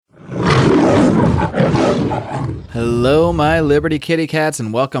Hello, my Liberty kitty cats,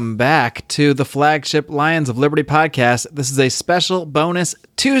 and welcome back to the flagship Lions of Liberty podcast. This is a special bonus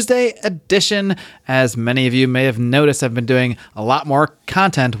Tuesday edition. As many of you may have noticed, I've been doing a lot more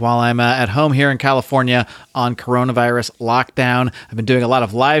content while I'm at home here in California on coronavirus lockdown. I've been doing a lot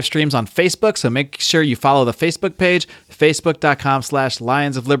of live streams on Facebook, so make sure you follow the Facebook page,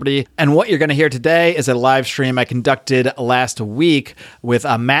 facebook.com/Lions of Liberty. And what you're going to hear today is a live stream I conducted last week with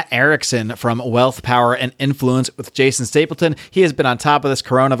Matt Erickson from Wealth, Power, and Influence with Jason Stapleton. He has been on top of this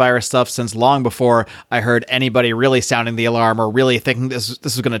coronavirus stuff since long before I heard anybody really sounding the alarm or really thinking this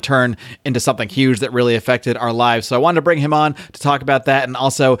was going to turn into something huge that really affected our lives. So I wanted to bring him on to talk about that. And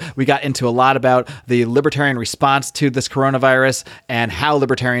also we got into a lot about the libertarian response to this coronavirus and how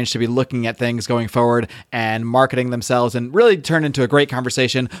libertarians should be looking at things going forward and marketing themselves, and really turned into a great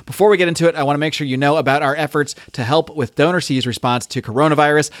conversation. Before we get into it, I want to make sure you know about our efforts to help with DonorSee's response to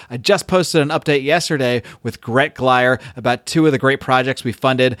coronavirus. I just posted an update yesterday with Gret Glyer about two of the great projects we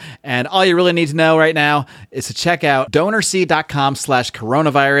funded. And all you really need to know right now is to check out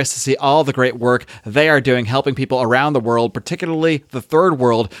DonorSee.com/coronavirus to see all the great work they are doing, helping people around the world, particularly the third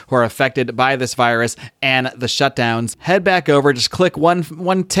world, who are affected by this virus and the shutdowns. Head back over, just click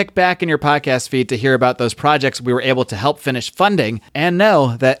one tick back in your podcast feed to hear about those projects we were able to help finish funding, and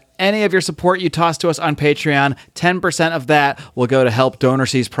know that any of your support you toss to us on Patreon, 10% of that will go to help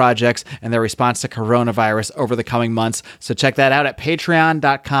DonorSee's projects and their response to coronavirus over the coming months. So check that out at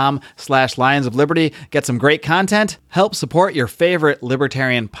patreon.com/Lions of Liberty. Get some great content, help support your favorite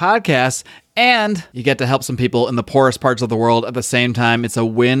libertarian podcasts, and you get to help some people in the poorest parts of the world at the same time. It's a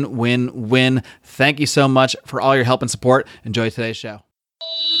win-win-win. Thank you so much for all your help and support. Enjoy today's show.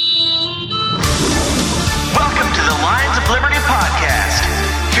 Welcome to the Lions of Liberty podcast.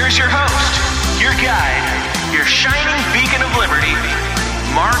 Here's your host, your guide, your shining beacon of liberty,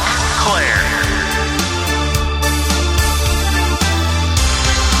 Marc Clair.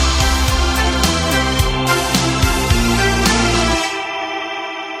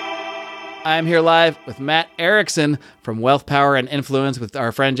 I'm here live with Matt Erickson from Wealth, Power, and Influence with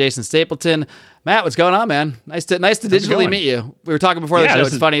our friend Jason Stapleton. Matt, what's going on, man? Nice to digitally meet you. We were talking before the show.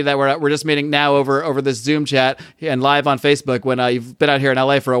 It's funny that we're just meeting now over this Zoom chat and live on Facebook when you've been out here in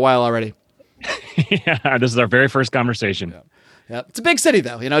LA for a while already. Yeah, this is our very first conversation. Yeah. It's a big city,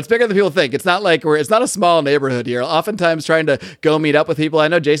 though. It's bigger than people think. It's not like it's not a small neighborhood here. Oftentimes trying to go meet up with people. I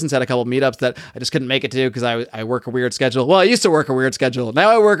know Jason's had a couple of meetups that I just couldn't make it to because I work a weird schedule. Well, I used to work a weird schedule.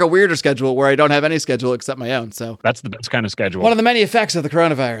 Now I work a weirder schedule where I don't have any schedule except my own. So that's the best kind of schedule. One of the many effects of the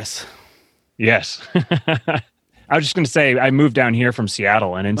coronavirus. Yes. I was just going to say, I moved down here from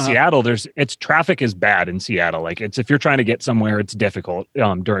Seattle, and in Seattle, traffic is bad in Seattle. Like if you're trying to get somewhere, it's difficult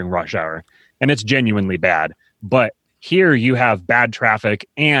during rush hour, and it's genuinely bad. But here you have bad traffic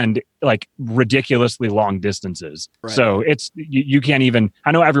and like ridiculously long distances. Right. So you can't even,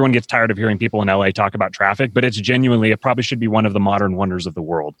 I know everyone gets tired of hearing people in LA talk about traffic, but it probably should be one of the modern wonders of the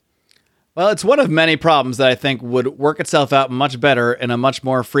world. Well, it's one of many problems that I think would work itself out much better in a much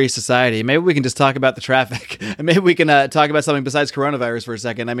more free society. Maybe we can just talk about the traffic, and maybe we can talk about something besides coronavirus for a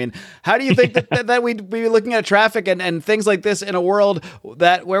second. I mean, how do you think that we'd be looking at traffic and things like this in a world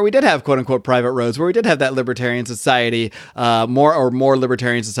where we did have quote unquote private roads, where we did have that libertarian society, more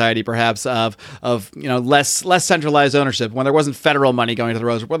libertarian society perhaps of less centralized ownership, when there wasn't federal money going to the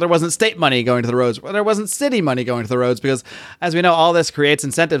roads, where there wasn't state money going to the roads, where there wasn't city money going to the roads, because as we know, all this creates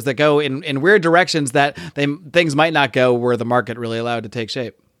incentives that go in weird directions that things might not go where the market really allowed to take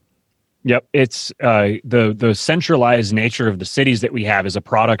shape. Yep. It's the centralized nature of the cities that we have is a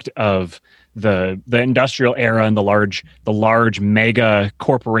product of the industrial era and the large mega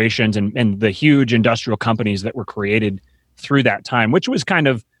corporations and the huge industrial companies that were created through that time, which was kind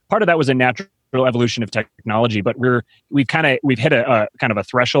of part of that was a natural evolution of technology, but we've hit a kind of a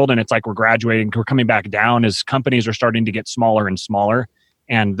threshold, and it's like we're graduating, we're coming back down as companies are starting to get smaller and smaller.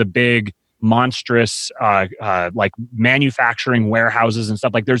 And the big monstrous like manufacturing warehouses and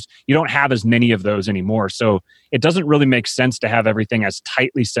stuff, like you don't have as many of those anymore. So it doesn't really make sense to have everything as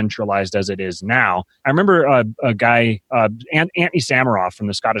tightly centralized as it is now. I remember a guy, Anthony Samaroff from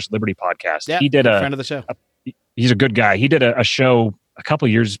the Scottish Liberty podcast. Yeah, he did a friend of the show. He's a good guy. He did a show a couple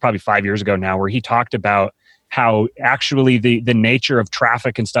of years, probably 5 years ago now, where he talked about how actually the nature of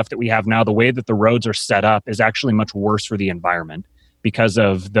traffic and stuff that we have now, the way that the roads are set up is actually much worse for the environment because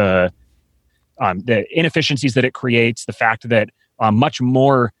of the inefficiencies that it creates, the fact that much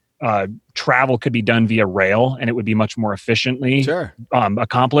more travel could be done via rail, and it would be much more efficiently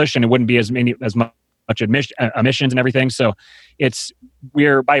accomplished, and it wouldn't be as much emissions and everything. So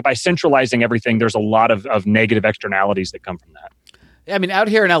we're by centralizing everything, there's a lot of negative externalities that come from that. I mean, out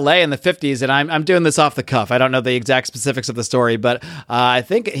here in LA in the 50s, and I'm doing this off the cuff. I don't know the exact specifics of the story, but I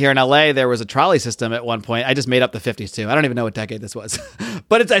think here in LA there was a trolley system at one point. I just made up the 50s too. I don't even know what decade this was,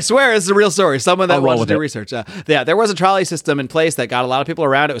 but I swear it's a real story. Someone that wanted to do research. Yeah, there was a trolley system in place that got a lot of people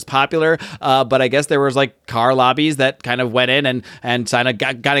around. It was popular, but I guess there was like car lobbies that kind of went in and kind of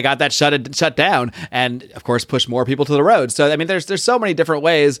got that shut down, and of course pushed more people to the road. So I mean, there's so many different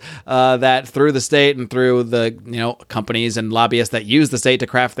ways that through the state and through the companies and lobbyists that use the state to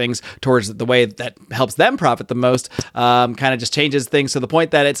craft things towards the way that helps them profit the most, kind of just changes things to the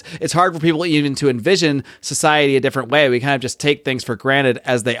point that it's hard for people even to envision society a different way. We kind of just take things for granted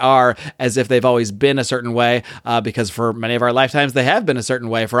as they are, as if they've always been a certain way, because for many of our lifetimes they have been a certain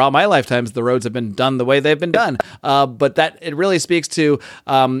way. For all my lifetimes, the roads have been done the way they've been done. But that it really speaks to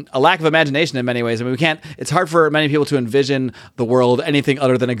a lack of imagination in many ways. I mean, it's hard for many people to envision the world anything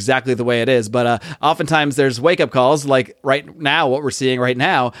other than exactly the way it is. But oftentimes there's wake-up calls, like right now, what we're seeing right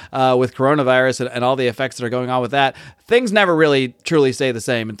now with coronavirus and all the effects that are going on with that. Things never really truly stay the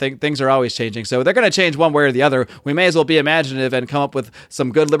same, and things are always changing. So they're going to change one way or the other. We may as well be imaginative and come up with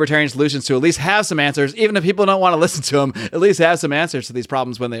some good libertarian solutions to at least have some answers, even if people don't want to listen to them. At least have some answers to these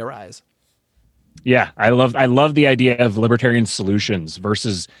problems when they arise. Yeah, I love the idea of libertarian solutions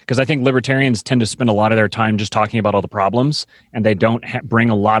versus, because I think libertarians tend to spend a lot of their time just talking about all the problems, and they don't bring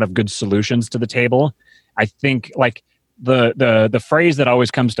a lot of good solutions to the table. I think like the phrase that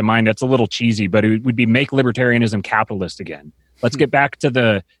always comes to mind, that's a little cheesy, but it would be make libertarianism capitalist again. Let's get back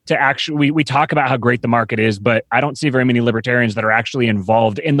to actually, we talk about how great the market is, but I don't see very many libertarians that are actually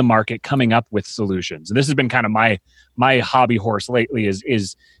involved in the market coming up with solutions. And this has been kind of my hobby horse lately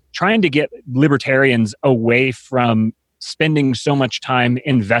is trying to get libertarians away from spending so much time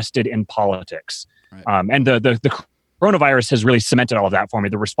invested in politics. Right. And the coronavirus has really cemented all of that for me.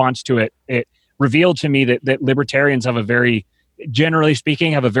 The response to it revealed to me that libertarians have generally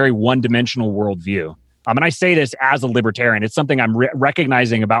speaking, have a very one-dimensional worldview. And I say this as a libertarian. It's something I'm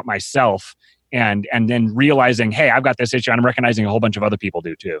recognizing about myself and then realizing, hey, I've got this issue, and I'm recognizing a whole bunch of other people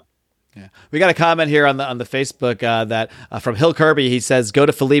do too. Yeah, we got a comment here on the Facebook that from Hill Kirby. He says, "Go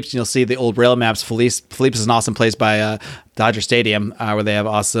to Philippe's and you'll see the old rail maps. Philippe's is an awesome place by Dodger Stadium where they have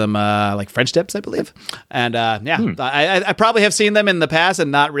awesome like French dips, I believe." And I probably have seen them in the past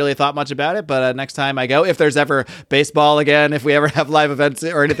and not really thought much about it. But next time I go, if there's ever baseball again, if we ever have live events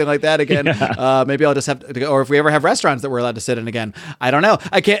or anything like that again, maybe I'll just have to go. Or if we ever have restaurants that we're allowed to sit in again, I don't know.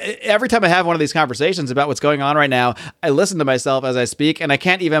 I can't. Every time I have one of these conversations about what's going on right now, I listen to myself as I speak, and I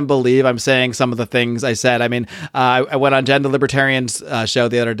can't even believe I'm saying some of the things I said. I mean, I went on Jen the Libertarian's show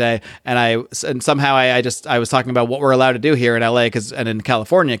the other day, and somehow I was talking about what we're allowed to do here in LA and in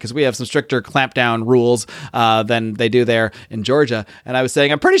California, because we have some stricter clampdown rules than they do there in Georgia. And I was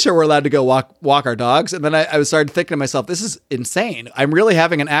saying, I'm pretty sure we're allowed to go walk our dogs. And then I started thinking to myself, this is insane. I'm really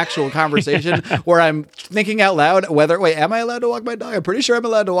having an actual conversation where I'm thinking out loud am I allowed to walk my dog? I'm pretty sure I'm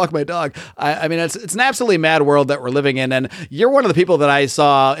allowed to walk my dog. I mean, it's an absolutely mad world that we're living in. And you're one of the people that I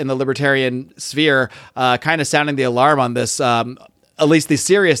saw in the libertarian sphere kind of sounding the alarm on this, at least the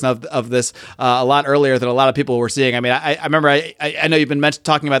seriousness of this a lot earlier than a lot of people were seeing. I mean, I remember, I know you've been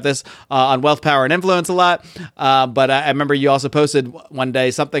talking about this on Wealth, Power, and Influence a lot, but I remember you also posted one day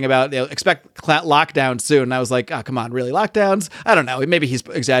something about, expect lockdowns soon. And I was like, oh, come on, really? Lockdowns? I don't know. Maybe he's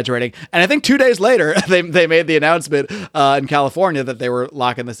exaggerating. And I think 2 days later, they made the announcement in California that they were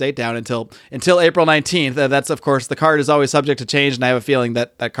locking the state down until April 19th. That's, of course, the card is always subject to change, and I have a feeling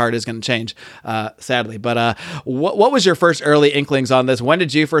that card is going to change, sadly. But what was your first early inklings on this? When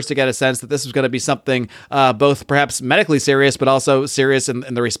did you first get a sense that this was going to be something both perhaps medically serious, but also serious in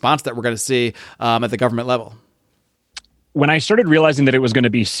the response that we're going to see at the government level? When I started realizing that it was going to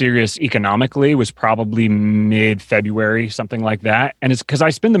be serious economically was probably mid-February, something like that. And it's because I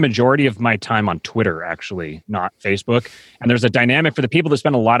spend the majority of my time on Twitter, actually, not Facebook. And there's a dynamic for the people that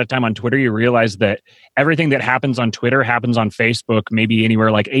spend a lot of time on Twitter. You realize that everything that happens on Twitter happens on Facebook, maybe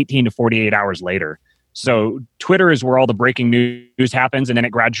anywhere like 18 to 48 hours later. So Twitter is where all the breaking news happens, and then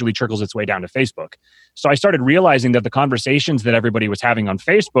it gradually trickles its way down to Facebook. So I started realizing that the conversations that everybody was having on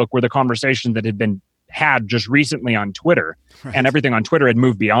Facebook were the conversations that had been had just recently on Twitter, right. And everything on Twitter had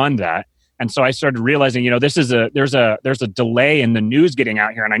moved beyond that. And so I started realizing, there's a delay in the news getting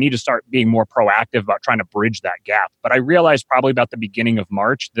out here, and I need to start being more proactive about trying to bridge that gap. But I realized probably about the beginning of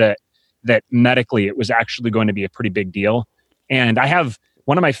March that medically it was actually going to be a pretty big deal. And I have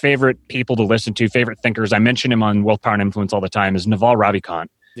one of my favorite people to listen to, favorite thinkers, I mention him on Wealth, Power, and Influence all the time, is Naval Ravikant,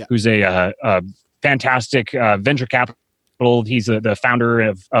 who's a fantastic venture capital. He's the founder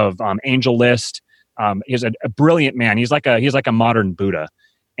of AngelList. He's a brilliant man. He's like a modern Buddha.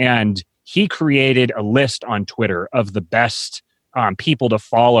 And he created a list on Twitter of the best people to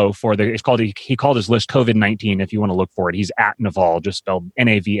follow for the. It's called he called his list COVID-19. If you want to look for it, he's at Naval, just spelled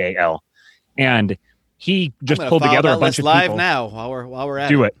Naval, and he just pulled together a bunch of live people. Now while we're at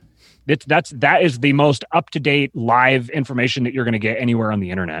Do it. That is the most up-to-date live information that you're going to get anywhere on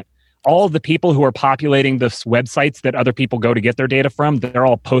the internet. All of the people who are populating the websites that other people go to get their data from, they're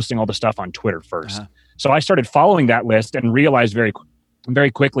all posting all the stuff on Twitter first. Uh-huh. So I started following that list and realized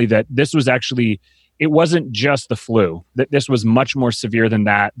very quickly that this was actually, it wasn't just the flu, that this was much more severe than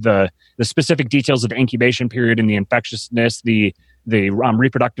that. The specific details of the incubation period and the infectiousness, the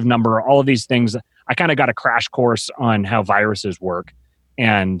reproductive number, all of these things, I kind of got a crash course on how viruses work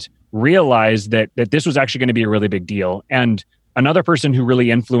and realized that this was actually going to be a really big deal. And another person who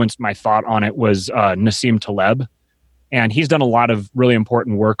really influenced my thought on it was Nassim Taleb. And he's done a lot of really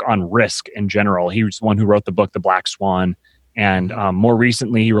important work on risk in general. He was the one who wrote the book, The Black Swan. And more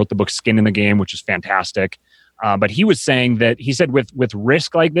recently, he wrote the book Skin in the Game, which is fantastic. But he was saying that, he said with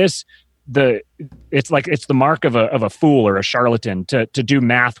risk like this, it's the mark of a fool or a charlatan to do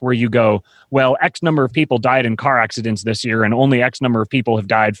math where you go, well, X number of people died in car accidents this year and only X number of people have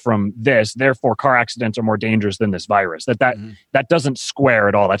died from this. Therefore, car accidents are more dangerous than this virus. That doesn't square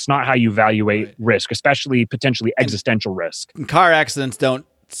at all. That's not how you evaluate risk, especially potentially existential risk. Car accidents don't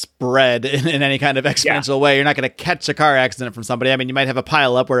spread in any kind of exponential way. You're not going to catch a car accident from somebody. I mean, you might have a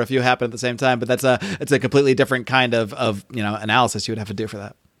pile up where a few happen at the same time, but it's a completely different kind of analysis you would have to do for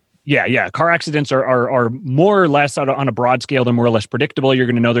that. Yeah. Car accidents are more or less on a broad scale. They're more or less predictable. You're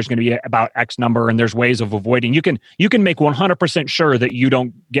going to know there's going to be about X number, and there's ways of avoiding. You can make 100% sure that you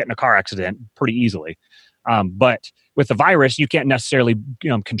don't get in a car accident pretty easily. But with the virus, you can't necessarily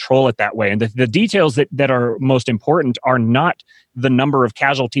control it that way. And the details that are most important are not the number of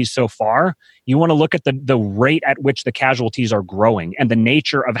casualties so far. You want to look at the rate at which the casualties are growing and the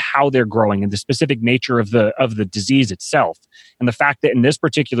nature of how they're growing and the specific nature of the disease itself. And the fact that in this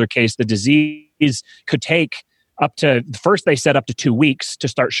particular case, the disease could take first they said up to 2 weeks to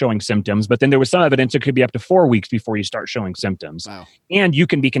start showing symptoms, but then there was some evidence it could be up to 4 weeks before you start showing symptoms. Wow. And you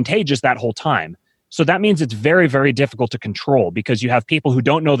can be contagious that whole time. So that means it's very, very difficult to control because you have people who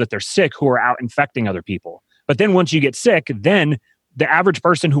don't know that they're sick who are out infecting other people. But then once you get sick, then the average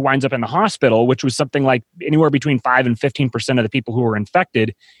person who winds up in the hospital, which was something like anywhere between 5 and 15% of the people who were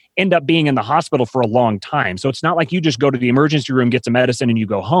infected, end up being in the hospital for a long time. So it's not like you just go to the emergency room, get some medicine, and you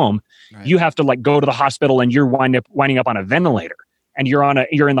go home. Right. You have to go to the hospital and you're winding up on a ventilator, and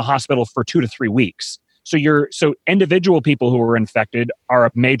you're in the hospital for 2 to 3 weeks. So individual people who are infected are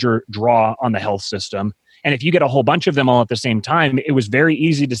a major draw on the health system. And if you get a whole bunch of them all at the same time, it was very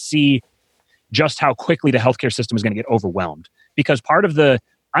easy to see just how quickly the healthcare system is going to get overwhelmed. Because part of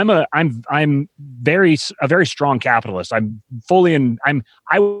I'm a very strong capitalist. I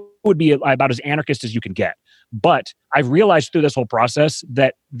would be about as anarchist as you can get. But I've realized through this whole process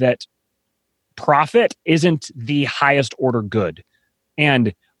that profit isn't the highest order good.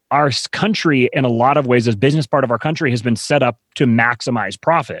 And our country, in a lot of ways, as business part of our country, has been set up to maximize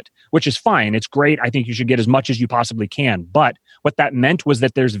profit, which is fine. It's great. I think you should get as much as you possibly can. But what that meant was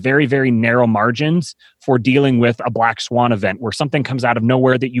that there's very, very narrow margins for dealing with a black swan event where something comes out of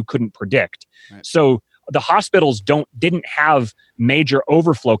nowhere that you couldn't predict. Right. So the hospitals didn't have major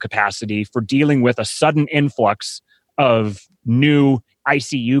overflow capacity for dealing with a sudden influx of new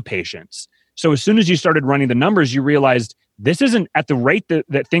ICU patients. So as soon as you started running the numbers, you realized this isn't at the rate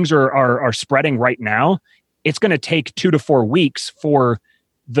that things are spreading right now. It's going to take 2 to 4 weeks for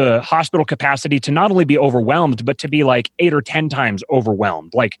the hospital capacity to not only be overwhelmed, but to be like 8 or 10 times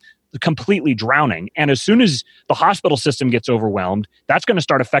overwhelmed, like completely drowning. And as soon as the hospital system gets overwhelmed, that's going to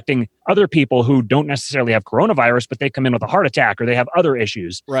start affecting other people who don't necessarily have coronavirus, but they come in with a heart attack or they have other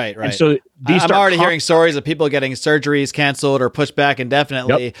issues. Right. And so I'm already hearing stories of people getting surgeries canceled or pushed back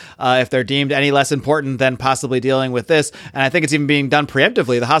indefinitely if they're deemed any less important than possibly dealing with this. And I think it's even being done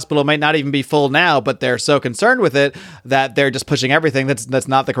preemptively. The hospital might not even be full now, but they're so concerned with it that they're just pushing everything that's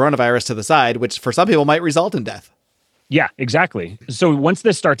not the coronavirus to the side, which for some people might result in death. Yeah, exactly. So once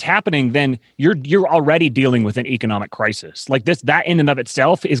this starts happening, then you're already dealing with an economic crisis. Like that in and of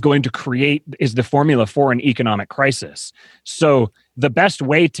itself is the formula for an economic crisis. So the best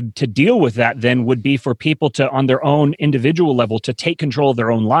way to deal with that then would be for people to, on their own individual level, to take control of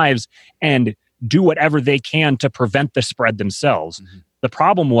their own lives and do whatever they can to prevent the spread themselves. Mm-hmm. The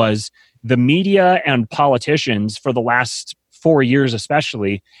problem was the media and politicians for the last 4 years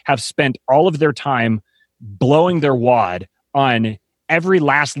especially have spent all of their time blowing their wad on every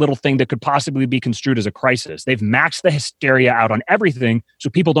last little thing that could possibly be construed as a crisis. They've maxed the hysteria out on everything so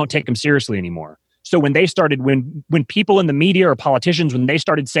people don't take them seriously anymore. So when they started, when people in the media or politicians, when they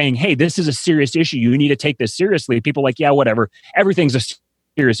started saying, hey, this is a serious issue, you need to take this seriously, people were like, yeah, whatever. Everything's a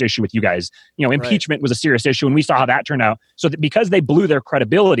serious issue with you guys. Impeachment was a serious issue, and we saw how that turned out. So that because they blew their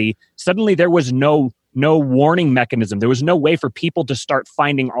credibility, suddenly there was no warning mechanism. There was no way for people to start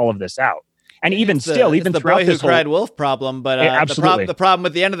finding all of this out. And even it's still, even the throughout boy who this cried wolf problem, but absolutely. the problem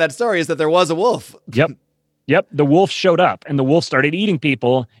with the end of that story is that there was a wolf. Yep. The wolf showed up, and the wolf started eating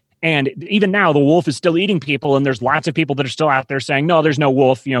people. And even now, the wolf is still eating people, and there's lots of people that are still out there saying, no, there's no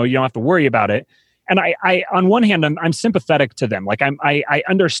wolf. You don't have to worry about it. And I on one hand, I'm sympathetic to them. Like I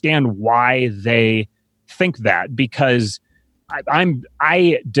understand why they think that, because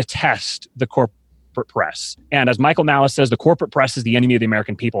I detest the corporate press. And as Michael Malice says, the corporate press is the enemy of the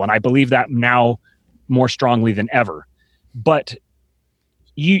American people. And I believe that now more strongly than ever. But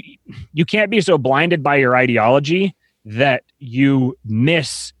you can't be so blinded by your ideology that you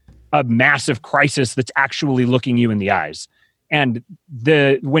miss a massive crisis that's actually looking you in the eyes. And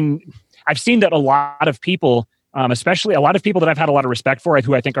when I've seen that a lot of people, especially a lot of people that I've had a lot of respect for,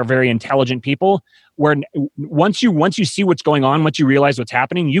 who I think are very intelligent people, where once you see what's going on, once you realize what's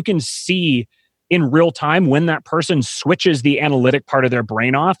happening, you can see in real time when that person switches the analytic part of their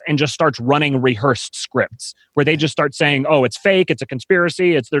brain off and just starts running rehearsed scripts where they just start saying, oh, it's fake, it's a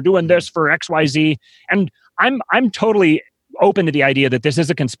conspiracy, they're doing this for XYZ. And I'm totally open to the idea that this is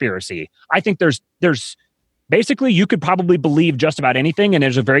a conspiracy. I think there's basically, you could probably believe just about anything, and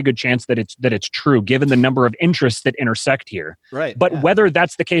there's a very good chance that it's true, given the number of interests that intersect here. Right. But whether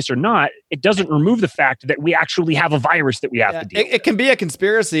that's the case or not, it doesn't remove the fact that we actually have a virus that we have to deal with. It can be a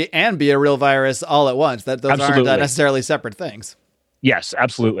conspiracy and be a real virus all at once. Those absolutely aren't necessarily separate things. Yes,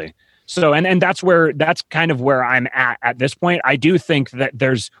 absolutely. So, and that's kind of where I'm at this point. I do think that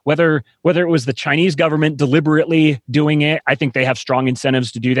there's, whether it was the Chinese government deliberately doing it, I think they have strong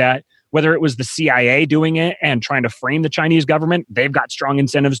incentives to do that. Whether it was the CIA doing it and trying to frame the Chinese government, they've got strong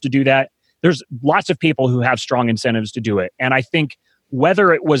incentives to do that. There's lots of people who have strong incentives to do it. And I think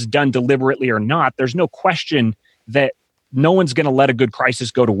whether it was done deliberately or not, there's no question that no one's going to let a good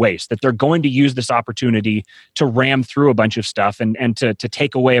crisis go to waste, that they're going to use this opportunity to ram through a bunch of stuff and to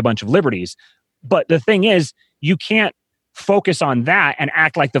take away a bunch of liberties. But the thing is, you can't focus on that and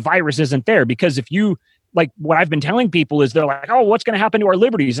act like the virus isn't there, because if you, like what I've been telling people is they're like, oh, what's going to happen to our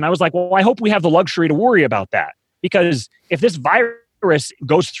liberties? And I was like, well, I hope we have the luxury to worry about that. Because if this virus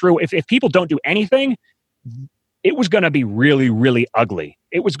goes through, if people don't do anything, it was going to be really, really ugly.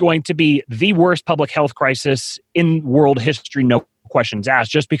 It was going to be the worst public health crisis in world history, no questions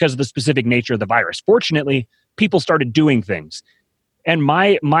asked, just because of the specific nature of the virus. Fortunately, people started doing things. And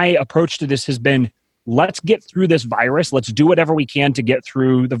my approach to this has been, let's get through this virus. Let's do whatever we can to get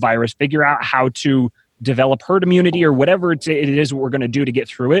through the virus, figure out how to develop herd immunity or whatever it is we're going to do to get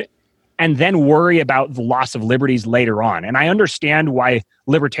through it, and then worry about the loss of liberties later on. And I understand why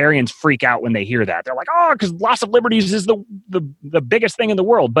libertarians freak out when they hear that. They're like, oh, because loss of liberties is the biggest thing in the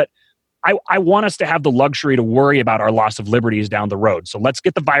world. But I want us to have the luxury to worry about our loss of liberties down the road. So let's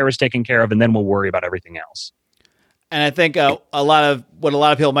get the virus taken care of, and then we'll worry about everything else. And I think a lot of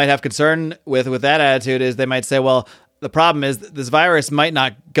people might have concern with that attitude is they might say, well, the problem is this virus might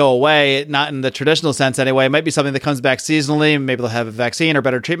not go away, not in the traditional sense anyway. It might be something that comes back seasonally. Maybe they'll have a vaccine or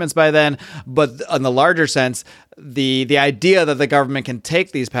better treatments by then. But in the larger sense, the idea that the government can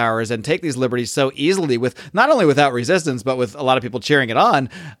take these powers and take these liberties so easily, with not only without resistance, but with a lot of people cheering it on,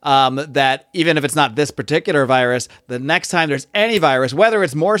 that even if it's not this particular virus, the next time there's any virus, whether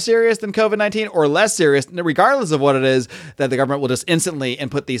it's more serious than COVID-19 or less serious, regardless of what it is, that the government will just instantly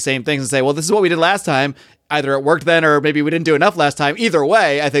input these same things and say, well, this is what we did last time. Either it worked then or maybe we didn't do enough last time. Either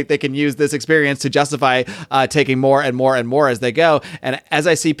way, I think they can use this experience to justify taking more and more and more as they go. And as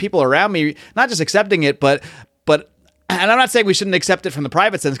I see people around me, not just accepting it, but and I'm not saying we shouldn't accept it from the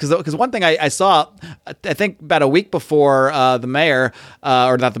private sense, because one thing I saw, I think about a week before the mayor,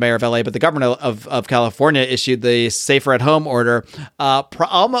 or not the mayor of LA, but the governor of California issued the safer at home order.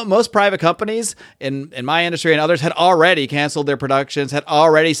 Most private companies in my industry and others had already canceled their productions, had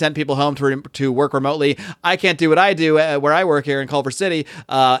already sent people home to work remotely. I can't do what I do where I work here in Culver City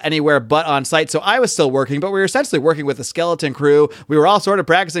anywhere but on site. So I was still working, but we were essentially working with a skeleton crew. We were all sort of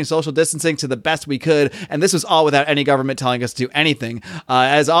practicing social distancing to the best we could. And this was all without any government telling us to do anything.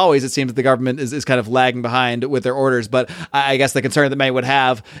 As always, it seems that the government is kind of lagging behind with their orders. But I guess the concern that many would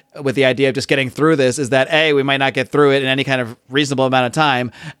have with the idea of just getting through this is that A, we might not get through it in any kind of reasonable amount of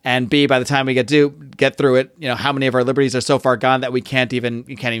time, and B, by the time we get through it, how many of our liberties are so far gone that we can't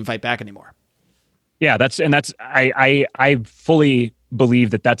even fight back anymore. Yeah, I fully believe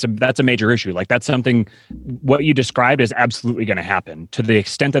that that's a major issue. Like that's something, what you described is absolutely going to happen. To the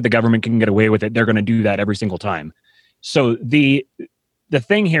extent that the government can get away with it, they're going to do that every single time. So the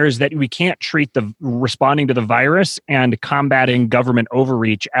thing here is that we can't treat the responding to the virus and combating government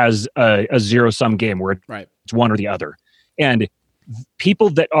overreach as a zero-sum game where it's one or the other. And people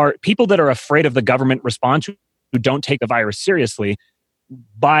that are afraid of the government response, who don't take the virus seriously,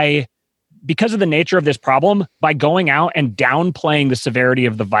 because of the nature of this problem, by going out and downplaying the severity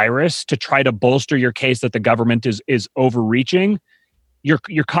of the virus to try to bolster your case that the government is overreaching,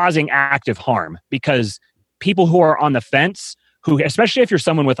 you're causing active harm. Because people who are on the fence, who, especially if you're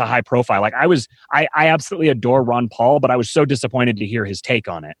someone with a high profile, like I absolutely adore Ron Paul, but I was so disappointed to hear his take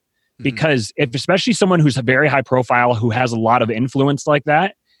on it. Because if, especially someone who's a very high profile, who has a lot of influence like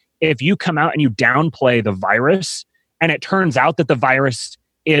that, if you come out and you downplay the virus and it turns out that the virus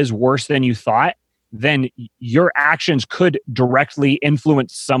is worse than you thought, then your actions could directly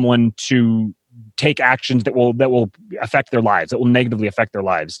influence someone to take actions that will affect their lives, that will negatively affect their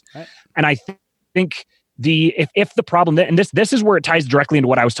lives. Right. And I think if the problem, and this is where it ties directly into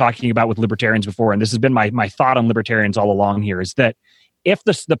what I was talking about with libertarians before, and this has been my thought on libertarians all along here, is that if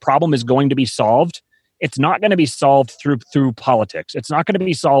the problem is going to be solved, it's not going to be solved through politics. It's not going to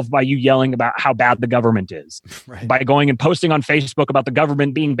be solved by you yelling about how bad the government is, by going and posting on Facebook about the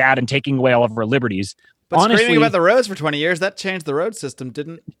government being bad and taking away all of our liberties. But honestly, screaming about the roads for 20 years, that changed the road system,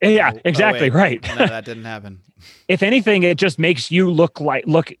 didn't? Yeah, exactly, right. No, that didn't happen. If anything, it just makes you look,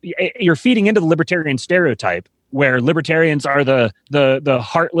 you're feeding into the libertarian stereotype, where libertarians are the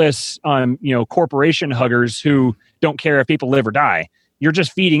heartless, corporation huggers who don't care if people live or die. You're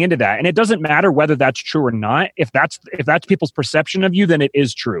just feeding into that. And it doesn't matter whether that's true or not. If that's people's perception of you, then it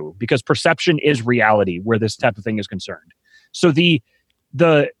is true, because perception is reality where this type of thing is concerned. So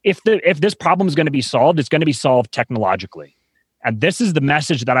if this problem is going to be solved, it's going to be solved technologically. And this is the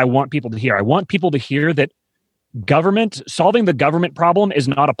message that I want people to hear. I want people to hear that solving the government problem is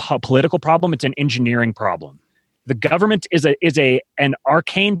not a political problem, it's an engineering problem. The government is an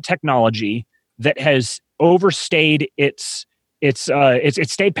arcane technology that has overstayed its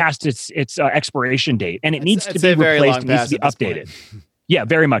stayed past its expiration date, and it needs to be replaced. It needs to be updated. Yeah,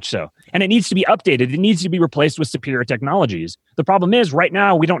 very much so. And it needs to be updated. It needs to be replaced with superior technologies. The problem is, right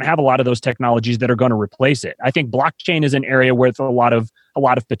now, we don't have a lot of those technologies that are going to replace it. I think blockchain is an area with a lot of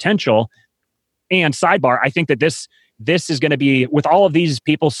potential. And sidebar, I think that this is going to be, with all of these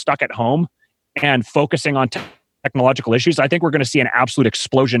people stuck at home and focusing on technological issues, I think we're going to see an absolute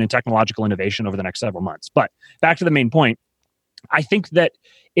explosion in technological innovation over the next several months. But back to the main point, I think that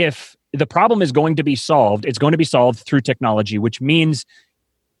if the problem is going to be solved, it's going to be solved through technology, which means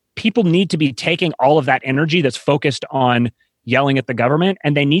people need to be taking all of that energy that's focused on yelling at the government,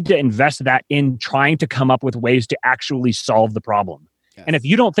 and they need to invest that in trying to come up with ways to actually solve the problem. Yes. And if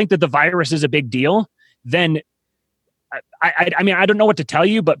you don't think that the virus is a big deal, then I mean, I don't know what to tell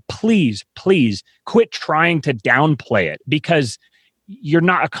you, but please quit trying to downplay it, because you're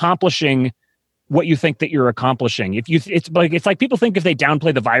not accomplishing what you think that you're accomplishing. It's like people think if they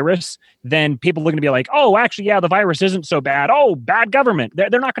downplay the virus, then people are going to be like, oh, actually, yeah, the virus isn't so bad. Oh, bad government.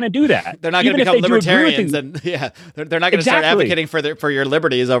 They're not going to do that. They're not going to become libertarians, and they're not going to start advocating for your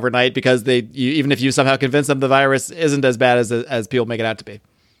liberties overnight, because even if you somehow convince them the virus isn't as bad as people make it out to be.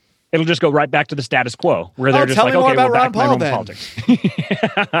 It'll just go right back to the status quo, where they're just like, okay, we're back to my normal politics.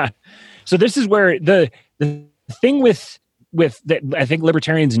 So this is where the thing with that I think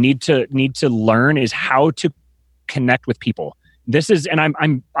libertarians need to learn is how to connect with people. This is, and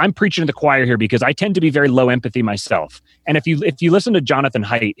I'm preaching to the choir here, because I tend to be very low empathy myself. And if you listen to Jonathan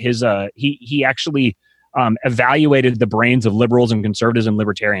Haidt, he actually evaluated the brains of liberals and conservatives and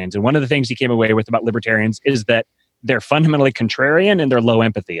libertarians. And one of the things he came away with about libertarians is that they're fundamentally contrarian and they're low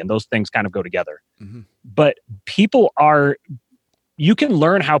empathy, and those things kind of go together. Mm-hmm. But you can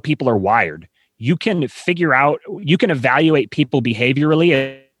learn how people are wired. You can evaluate people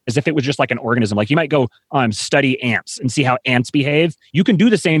behaviorally as if it was just like an organism. Like you might go study ants and see how ants behave. You can do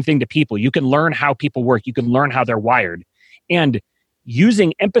the same thing to people. You can learn how people work. You can learn how they're wired. And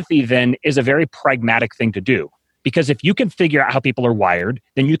using empathy then is a very pragmatic thing to do. Because if you can figure out how people are wired,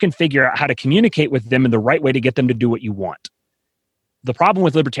 then you can figure out how to communicate with them in the right way to get them to do what you want. The problem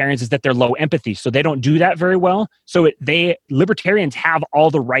with libertarians is that they're low empathy, so they don't do that very well. So libertarians have all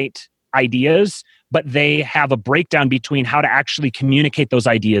the right ideas, but they have a breakdown between how to actually communicate those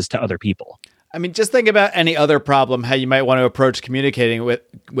ideas to other people. I mean, just think about any other problem, how you might want to approach communicating with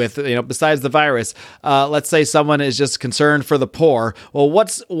besides the virus. Let's say someone is just concerned for the poor. Well,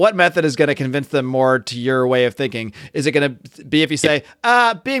 what method is going to convince them more to your way of thinking? Is it going to be if you say,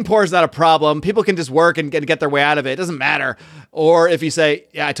 being poor is not a problem, people can just work and get their way out of it, it doesn't matter? Or if you say,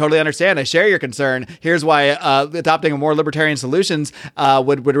 yeah, I totally understand, I share your concern, here's why adopting a more libertarian solutions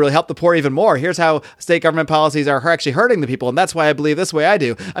would really help the poor even more. Here's how state government policies are actually hurting the people, and that's why I believe this way I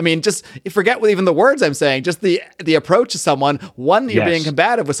do. I mean, just forget even the words I'm saying, just the approach to someone. One, you're being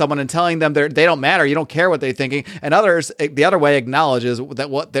combative with someone and telling them they don't matter, you don't care what they're thinking, and others, the other way, acknowledges that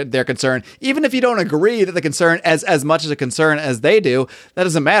what their concern, even if you don't agree that the concern as much as a concern as they do, that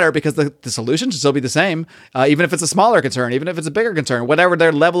doesn't matter, because the solution should still be the same, even if it's a smaller concern, even if it's a bigger concern, whatever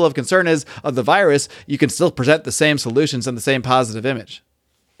their level of concern is of the virus, you can still present the same solutions and the same positive image.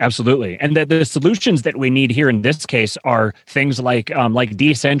 Absolutely. And the solutions that we need here in this case are things like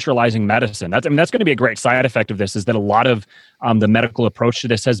decentralizing medicine. That's going to be a great side effect of this, is that a lot of the medical approach to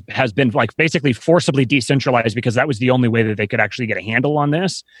this has been like basically forcibly decentralized, because that was the only way that they could actually get a handle on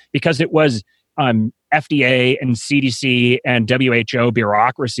this, because it was FDA and CDC and WHO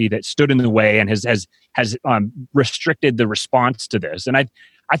bureaucracy that stood in the way and has restricted the response to this. And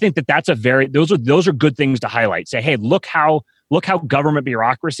I think that's those are good things to highlight. Say, hey, look how government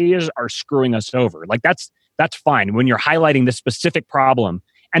bureaucracies are screwing us over. Like that's fine when you're highlighting this specific problem,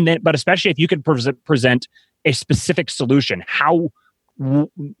 but especially if you could present a specific solution,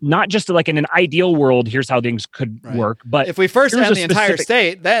 not just like in an ideal world, here's how things could work. But if we first end the entire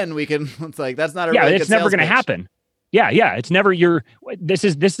state, then we can. It's like that's not a really it's never going to happen. Yeah, it's never. This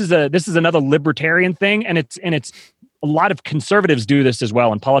is another libertarian thing, and it's a lot of conservatives do this as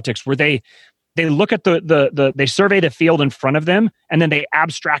well in politics, where they look at they survey the field in front of them, and then they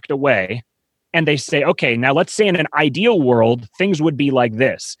abstract away, and they say, okay, now let's say in an ideal world, things would be like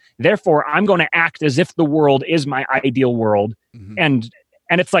this. Therefore, I'm going to act as if the world is my ideal world. Mm-hmm. And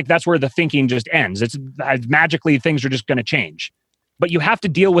it's like, that's where the thinking just ends. It's magically things are just going to change. But you have to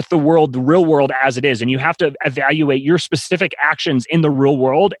deal with the real world as it is. And you have to evaluate your specific actions in the real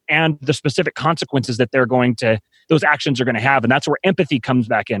world and the specific consequences that those actions are going to have. And that's where empathy comes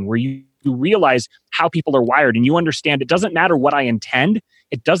back in, where you realize how people are wired, and you understand it doesn't matter what I intend.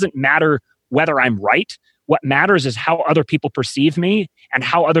 It doesn't matter whether I'm right. What matters is how other people perceive me and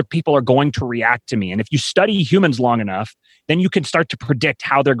how other people are going to react to me. And if you study humans long enough, then you can start to predict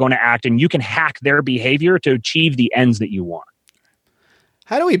how they're going to act, and you can hack their behavior to achieve the ends that you want.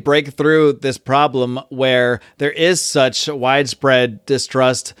 How do we break through this problem where there is such widespread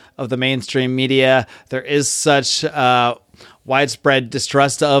distrust of the mainstream media? There is such widespread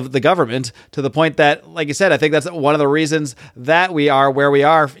distrust of the government, to the point that, like you said, I think that's one of the reasons that we are where we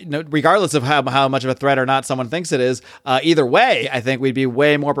are, regardless of how much of a threat or not someone thinks it is. Either way, I think we'd be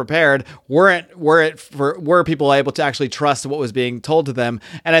way more prepared were people able to actually trust what was being told to them.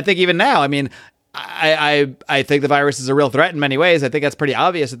 And I think even now, I mean, I think the virus is a real threat in many ways. I think that's pretty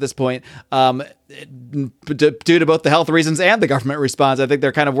obvious at this point. Due to both the health reasons and the government response, I think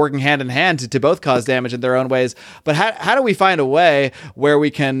they're kind of working hand in hand to both cause damage in their own ways. But how do we find a way where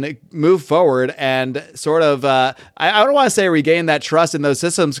we can move forward and sort of, I don't want to say regain that trust in those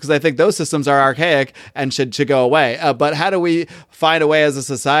systems, because I think those systems are archaic and should go away. But how do we find a way as a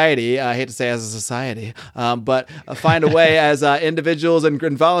society, I hate to say as a society, but find a way as individuals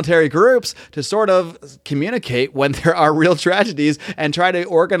and voluntary groups to sort of communicate when there are real tragedies, and try to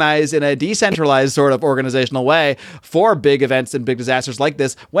organize in a decentralized sort of organizational way for big events and big disasters like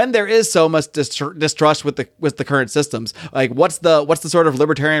this, when there is so much distrust with the current systems. Like, what's the sort of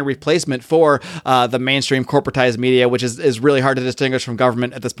libertarian replacement for the mainstream corporatized media, which is really hard to distinguish from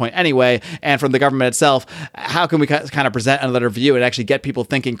government at this point anyway, and from the government itself? How can we kind of present another view and actually get people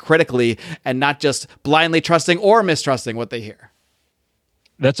thinking critically and not just blindly trusting or mistrusting what they hear?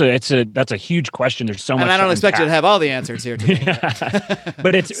 That's a huge question. There's so much. And I don't expect you to have all the answers here today.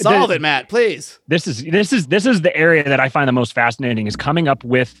 But it's solve it, Matt, please. This is the area that I find the most fascinating, is coming up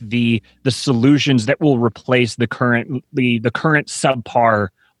with the solutions that will replace the current subpar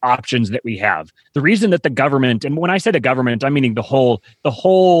options that we have. The reason that the government, and when I say the government, I'm meaning the whole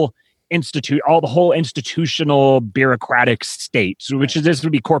institutional bureaucratic state, which is, this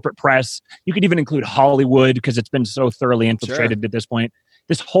would be corporate press. You could even include Hollywood, because it's been so thoroughly infiltrated at this point.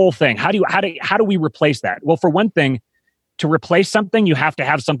 This whole thing, how do we replace that? Well, for one thing, to replace something, you have to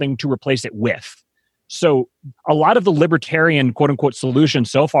have something to replace it with. So a lot of the libertarian quote unquote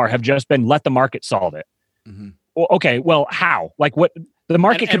solutions so far have just been, let the market solve it. Mm-hmm. Well, okay, well, how? Like, what the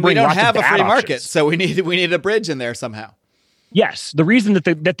market can bring? We don't have a free market, so we need a bridge in there somehow. Yes, the reason that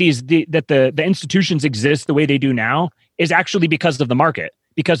the institutions exist the way they do now is actually because of the market.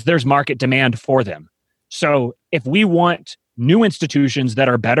 because there's market demand for them. So if we want new institutions that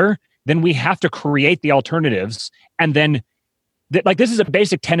are better, then we have to create the alternatives. And then this is a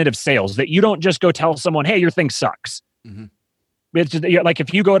basic tenet of sales, that you don't just go tell someone, hey, your thing sucks. Mm-hmm. It's just, like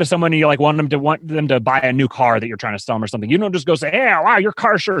if you go to someone and you like want them to buy a new car that you're trying to sell them or something, you don't just go say, hey, wow, your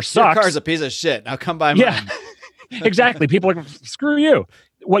car sure sucks. Your car's a piece of shit. Now come buy mine. Yeah, exactly. People are like, screw you.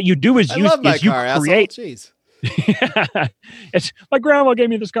 What you do is you create. Jeez. Yeah. It's my grandma gave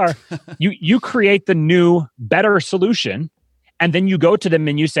me this car. You create the new, better solution. And then you go to them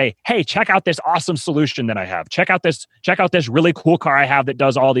and you say, hey, check out this awesome solution that I have. Check out this really cool car I have that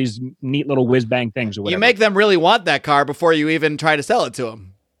does all these neat little whiz bang things or whatever. You make them really want that car before you even try to sell it to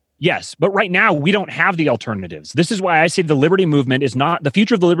them. Yes, but right now we don't have the alternatives. This is why I say the liberty movement is not, the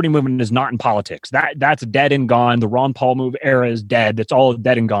future of the liberty movement is not in politics. That's dead and gone. The Ron Paul era is dead. That's all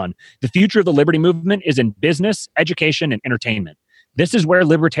dead and gone. The future of the liberty movement is in business, education, and entertainment. This is where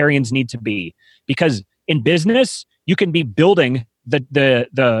libertarians need to be, because in business, you can be building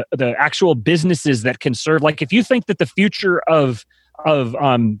the actual businesses that can serve. Like if you think that the future of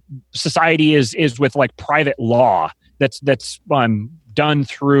society is with like private law that's done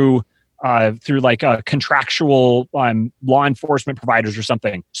through contractual law enforcement providers or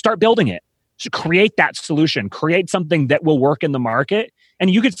something, start building it. So create that solution. Create something that will work in the market.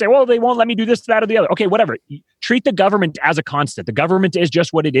 And you could say, well, they won't let me do this, that, or the other. Okay, whatever. Treat the government as a constant. The government is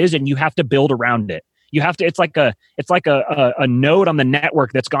just what it is, and you have to build around it. You have to. It's like a node on the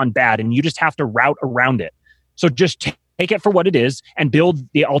network that's gone bad, and you just have to route around it. So just take it for what it is and build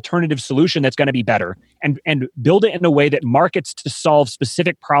the alternative solution that's going to be better, and build it in a way that markets to solve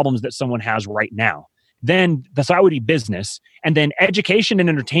specific problems that someone has right now. Then that would be business, and then education and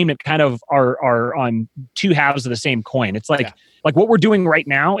entertainment kind of are on two halves of the same coin. It's like like what we're doing right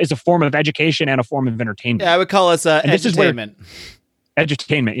now is a form of education and a form of entertainment. Yeah, I would call us edutainment.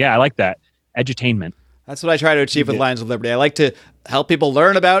 Edutainment. Yeah, I like that. Edutainment. That's what I try to achieve with Lions of Liberty. I like to help people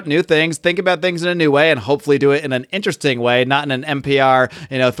learn about new things, think about things in a new way, and hopefully do it in an interesting way, not in an NPR,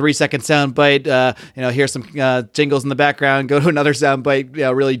 3-second soundbite, here's some jingles in the background, go to another soundbite,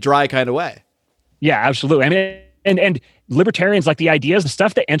 really dry kind of way. Yeah, absolutely. I mean, and libertarians, like the ideas, the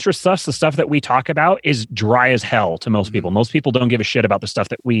stuff that interests us, the stuff that we talk about is dry as hell to most people. Most people don't give a shit about the stuff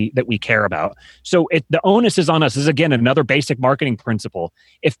that we care about. So the onus is on us. This is, again, another basic marketing principle.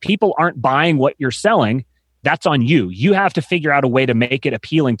 If people aren't buying what you're selling, that's on you. You have to figure out a way to make it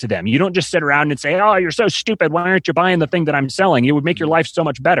appealing to them. You don't just sit around and say, oh, you're so stupid. Why aren't you buying the thing that I'm selling? It would make your life so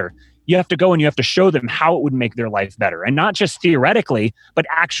much better. You have to go and you have to show them how it would make their life better. And not just theoretically, but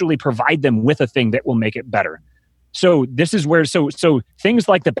actually provide them with a thing that will make it better. So this is where, so things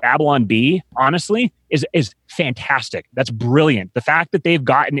like the Babylon Bee, honestly, is fantastic. That's brilliant. The fact that they've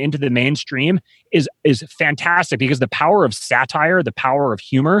gotten into the mainstream is fantastic, because the power of satire, the power of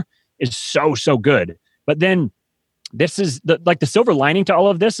humor is so good. But then this is the silver lining to all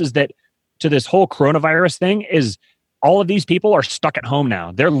of this is that, to this whole coronavirus thing, is all of these people are stuck at home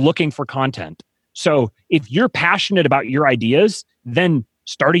now. They're looking for content. So if you're passionate about your ideas, then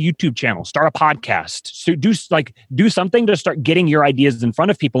start a YouTube channel, start a podcast. So do something to start getting your ideas in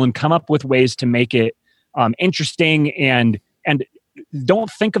front of people and come up with ways to make it interesting, and don't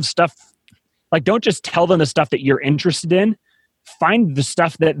think of stuff, like, don't just tell them the stuff that you're interested in. Find the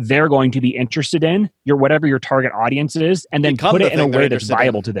stuff that they're going to be interested in, whatever your target audience is, and then put it in a way that's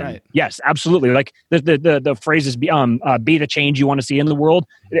viable to them. Right. Yes, absolutely. Like the phrase is be the change you want to see in the world.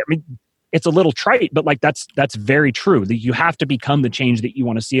 I mean, it's a little trite, but like that's very true. That you have to become the change that you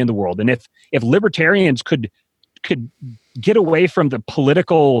want to see in the world. And if libertarians could get away from the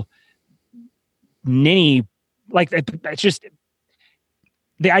political ninny, like, it's just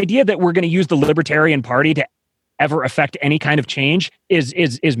the idea that we're going to use the Libertarian Party to ever affect any kind of change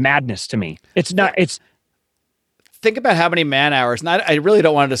is madness to me. It's not. It's think about how many man hours, and I really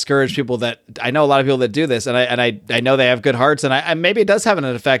don't want to discourage people that I know a lot of people that do this, and I know they have good hearts, and maybe it does have an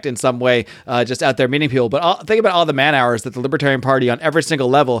effect in some way, just out there meeting people. But think about all the man hours that the Libertarian Party on every single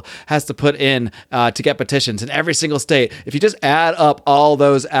level has to put in to get petitions in every single state. If you just add up all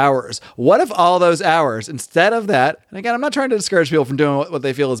those hours, what if all those hours, instead of that, and again, I'm not trying to discourage people from doing what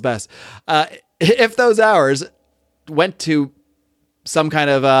they feel is best, if those hours went to some kind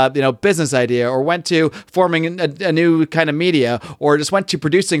of business idea, or went to forming a new kind of media, or just went to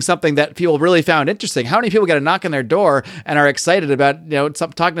producing something that people really found interesting. How many people get a knock on their door and are excited about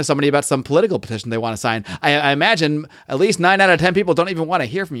talking to somebody about some political petition they want to sign? I imagine at least 9 out of 10 people don't even want to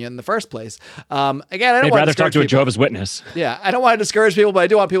hear from you in the first place. Again, I don't want to talk to a Jehovah's Witness. Yeah, I don't want to discourage people, but I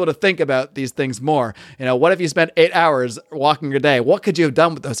do want people to think about these things more. What if you spent 8 hours walking your day? What could you have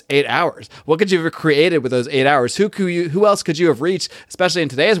done with those 8 hours? What could you have created with those 8 hours? Who else could you have reached especially in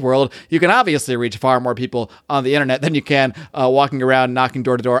today's world, you can obviously reach far more people on the internet than you can walking around knocking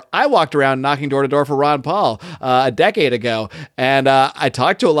door to door. I walked around knocking door to door for Ron Paul a decade ago, and I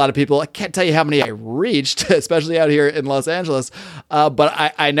talked to a lot of people. I can't tell you how many I reached, especially out here in Los Angeles,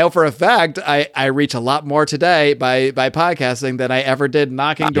 but I know for a fact I reach a lot more today by podcasting than I ever did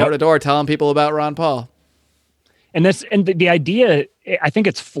knocking door to door telling people about Ron Paul. And the idea, I think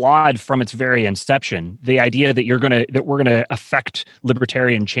it's flawed from its very inception. The idea that we're gonna affect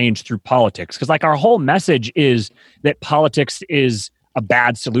libertarian change through politics, because like our whole message is that politics is a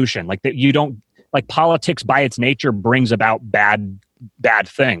bad solution. Like that you don't like politics by its nature brings about bad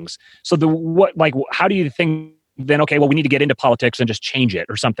things. So how do you think then? Okay, well we need to get into politics and just change it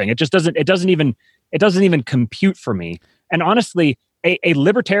or something. It doesn't even compute for me. And honestly, a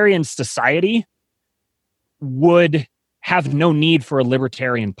libertarian society would have no need for a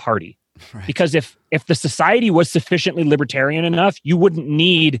libertarian party. Right. Because if the society was sufficiently libertarian enough, you wouldn't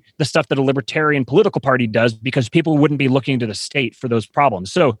need the stuff that a libertarian political party does, because people wouldn't be looking to the state for those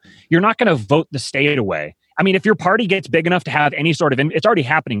problems. So you're not going to vote the state away. I mean, if your party gets big enough to have any sort of, it's already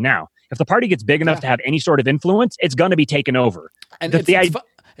happening now. If the party gets big enough to have any sort of influence, it's going to be taken over. And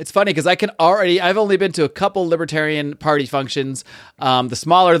it's funny because I've only been to a couple Libertarian Party functions. The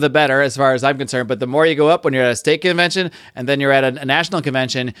smaller, the better, as far as I'm concerned. But the more you go up, when you're at a state convention and then you're at a national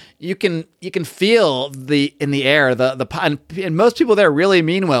convention, you can feel in the air and most people there really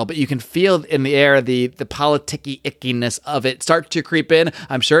mean well, but you can feel in the air the politicky ickiness of it start to creep in.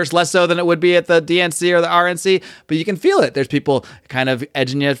 I'm sure it's less so than it would be at the DNC or the RNC, but you can feel it. There's people kind of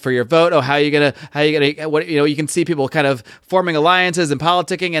edging you for your vote. Oh, how you gonna what you can see people kind of forming alliances and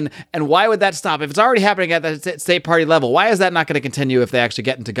politicking. And why would that stop? If it's already happening at the state party level, why is that not going to continue if they actually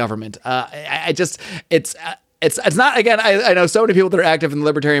get into government? It's not, again, I know so many people that are active in the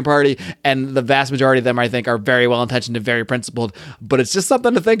Libertarian Party, and the vast majority of them, I think, are very well-intentioned and very principled, but it's just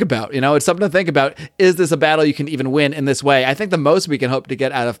something to think about. It's something to think about. Is this a battle you can even win in this way? I think the most we can hope to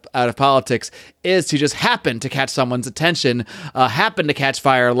get out of politics is to just happen to catch someone's attention, happen to catch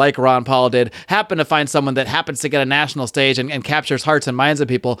fire like Ron Paul did, happen to find someone that happens to get a national stage and captures hearts and minds of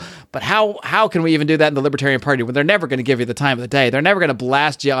people. But how can we even do that in the Libertarian Party when they're never going to give you the time of the day? They're never going to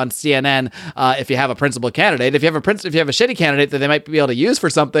blast you on CNN if you have a principled candidate. If you have a shitty candidate that they might be able to use for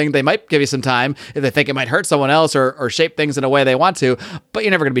something, they might give you some time if they think it might hurt someone else or shape things in a way they want to, but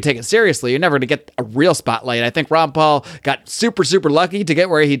you're never going to be taken seriously. You're never going to get a real spotlight. I think Ron Paul got super, super lucky to get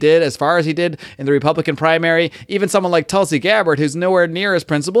where he did, as far as he did in the Republican primary. Even someone like Tulsi Gabbard, who's nowhere near as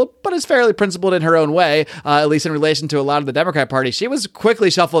principled, but is fairly principled in her own way, at least in relation to a lot of the Democrat Party, she was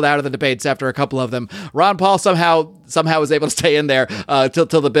quickly shuffled out of the debates after a couple of them. Ron Paul somehow was able to stay in there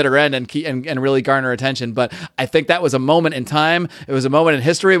till the bitter end and really garner attention. But I think that was a moment in time. It was a moment in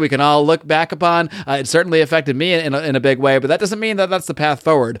history we can all look back upon. It certainly affected me in a big way, but that doesn't mean that that's the path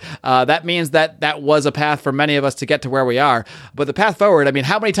forward. That means that was a path for many of us to get to where we are. But the path forward, I mean,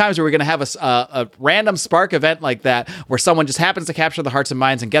 how many times are we going to have a random spark event like that where someone just happens to capture the hearts and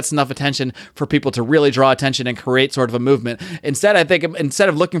minds and gets enough attention for people to really draw attention and create sort of a movement? Instead, I think instead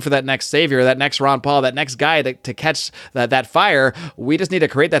of looking for that next savior, that next Ron Paul, that next guy to catch that fire, we just need to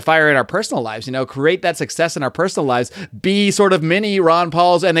create that fire in our personal lives, create that success in our personal lives, be sort of mini Ron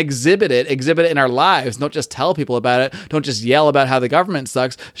Pauls and exhibit it in our lives. Don't just tell people about it. Don't just yell about how the government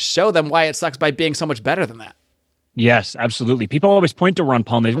sucks. Show them why it sucks by being so much better than that. Yes, absolutely. People always point to Ron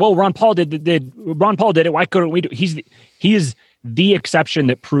Paul and they say, well, Ron Paul did it. Why couldn't we do? He is the exception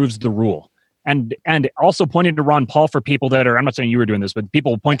that proves the rule. And also pointing to Ron Paul for people that are, I'm not saying you were doing this, but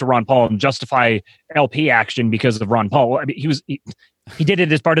people point to Ron Paul and justify LP action because of Ron Paul. I mean, he did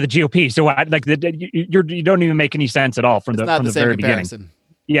it as part of the GOP. So you don't even make any sense at all from the very beginning.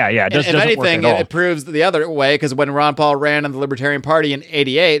 Yeah. If anything, it proves the other way, because when Ron Paul ran in the Libertarian Party in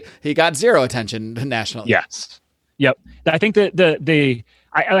 '88, he got zero attention nationally. Yes. Yep. I think that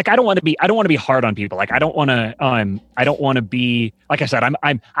I don't want to be hard on people. Like I don't want to be, like I said,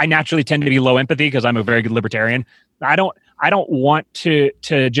 I naturally tend to be low empathy because I'm a very good libertarian. I don't want to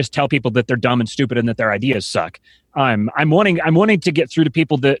just tell people that they're dumb and stupid and that their ideas suck. I'm wanting to get through to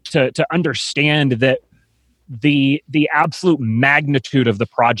people to understand that the absolute magnitude of the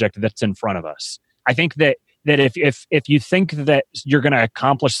project that's in front of us. I think that if you think that you're going to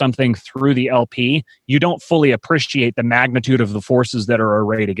accomplish something through the LP, you don't fully appreciate the magnitude of the forces that are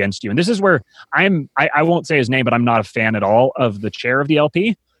arrayed against you. And this is where I won't say his name, but I'm not a fan at all of the chair of the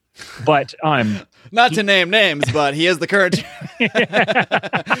LP. But not to name names, but he is the current.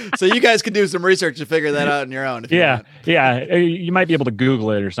 So you guys can do some research to figure that out on your own. Yeah. You might be able to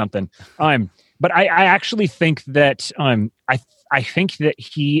Google it or something. But I actually think that I think that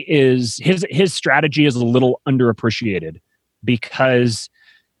he is his strategy is a little underappreciated. because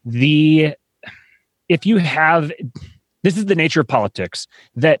if you have, this is the nature of politics,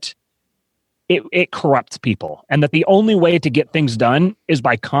 that it corrupts people, and that the only way to get things done is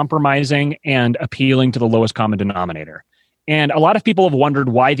by compromising and appealing to the lowest common denominator. And a lot of people have wondered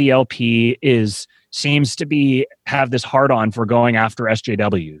why the LP seems to have this hard on for going after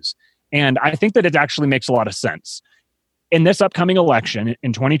SJWs. And I think that it actually makes a lot of sense. In this upcoming election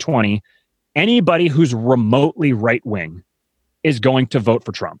in 2020, anybody who's remotely right wing is going to vote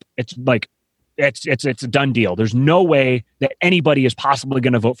for Trump. It's like, it's a done deal. There's no way that anybody is possibly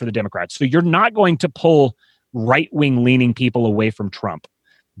going to vote for the Democrats. So you're not going to pull right-wing leaning people away from Trump.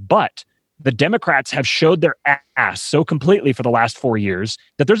 But the Democrats have showed their ass so completely for the last 4 years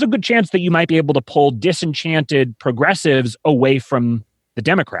that there's a good chance that you might be able to pull disenchanted progressives away from the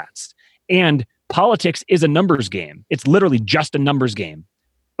Democrats. And politics is a numbers game. It's literally just a numbers game.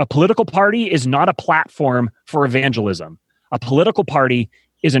 A political party is not a platform for evangelism. A political party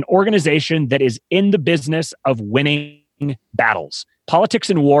is an organization that is in the business of winning battles. Politics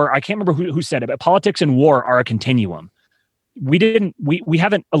and war, I can't remember who said it, but politics and war are a continuum. We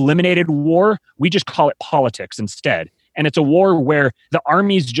haven't eliminated war. We just call it politics instead. And it's a war where the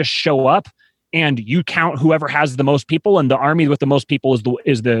armies just show up and you count whoever has the most people, and the army with the most people is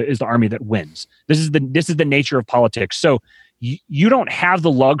the army that wins. This is the nature of politics. So you don't have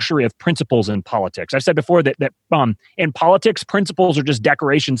the luxury of principles in politics. I've said before that in politics, principles are just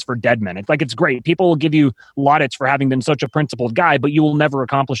decorations for dead men. It's great. People will give you laudits for having been such a principled guy, but you will never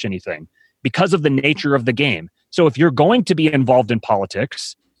accomplish anything because of the nature of the game. So if you're going to be involved in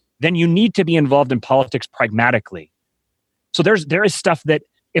politics, then you need to be involved in politics pragmatically. So there is stuff that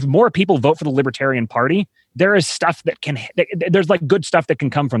if more people vote for the Libertarian Party, there is stuff there's like good stuff that can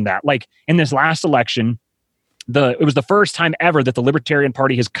come from that. Like in this last election, it was the first time ever that the Libertarian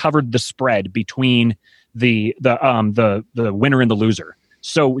Party has covered the spread between the winner and the loser.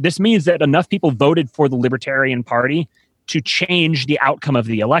 So this means that enough people voted for the Libertarian Party to change the outcome of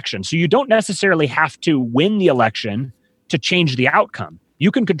the election. So you don't necessarily have to win the election to change the outcome.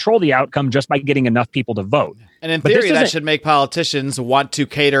 You can control the outcome just by getting enough people to vote. And in theory, that should make politicians want to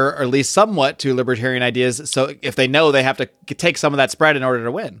cater, or at least somewhat, to libertarian ideas. So if they know they have to take some of that spread in order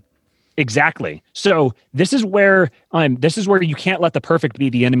to win. Exactly. So this is where you can't let the perfect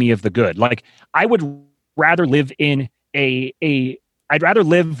be the enemy of the good. Like I would rather live in I'd rather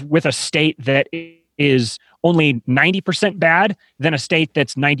live with a state that is only 90% bad than a state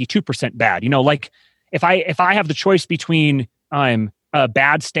that's 92% bad. You know, like if I have the choice between a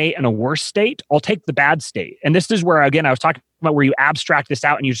bad state and a worse state, I'll take the bad state. And this is where, again, I was talking about where you abstract this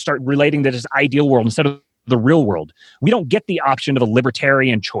out and you start relating to this ideal world instead of the real world. We don't get the option of a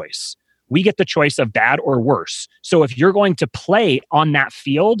libertarian choice. We get the choice of bad or worse. So if you're going to play on that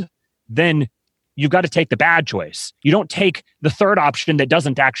field, then you've got to take the bad choice. You don't take the third option that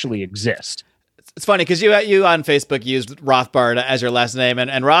doesn't actually exist. It's funny because you on Facebook used Rothbard as your last name,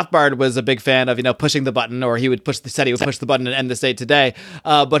 and Rothbard was a big fan of pushing the button, or he would push the button and end the state today.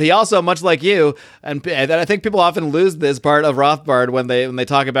 But he also, much like you, and I think people often lose this part of Rothbard when they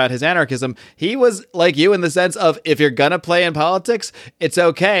talk about his anarchism. He was like you in the sense of if you're gonna play in politics, it's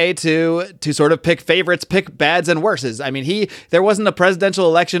okay to sort of pick favorites, pick bads and worses. I mean, there wasn't a presidential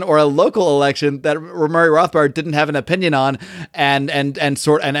election or a local election that Murray Rothbard didn't have an opinion on, and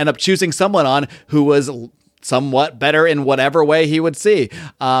end up choosing someone on who was somewhat better in whatever way he would see.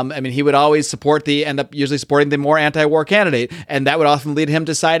 I mean, he would always end up usually supporting the more anti-war candidate, and that would often lead him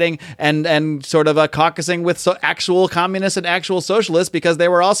to siding and sort of caucusing with actual communists and actual socialists because they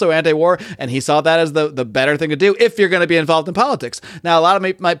were also anti-war, and he saw that as the better thing to do if you're going to be involved in politics. Now, a lot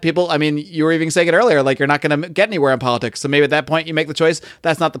of my people, I mean, you were even saying it earlier, like you're not going to get anywhere in politics, so maybe at that point you make the choice,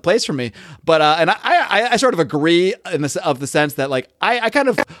 that's not the place for me. But and I sort of agree in the sense that like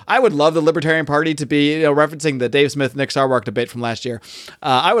I would love the Libertarian Party to be, referencing the Dave Smith, Nick Sarwark debate from last year.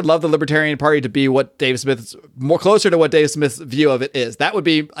 I would love the Libertarian Party to be what Dave Smith's, more closer to what Dave Smith's view of it is. That would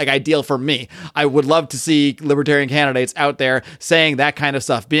be like ideal for me. I would love to see Libertarian candidates out there saying that kind of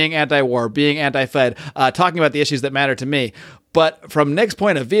stuff, being anti-war, being anti-Fed, talking about the issues that matter to me. But from Nick's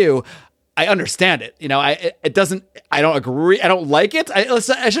point of view, I understand it. I don't agree. I don't like it. I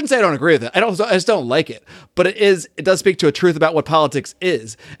shouldn't say I don't agree with it. I just don't like it. But it does speak to a truth about what politics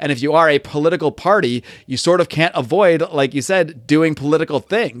is. And if you are a political party, you sort of can't avoid, like you said, doing political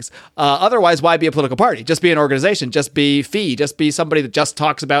things. Otherwise, why be a political party? Just be an organization. Just be FEE. Just be somebody that just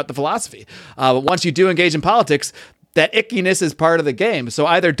talks about the philosophy. But once you do engage in politics, that ickiness is part of the game. So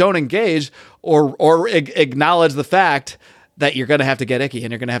either don't engage or acknowledge the fact that you're going to have to get icky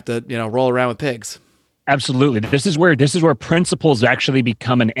and you're going to have to, roll around with pigs. Absolutely. This is where principles actually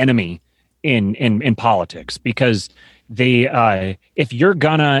become an enemy in politics, because if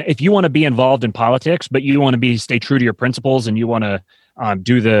you want to be involved in politics, but you want to stay true to your principles, and you want to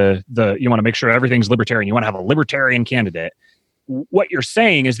you want to make sure everything's libertarian, you want to have a libertarian candidate, what you're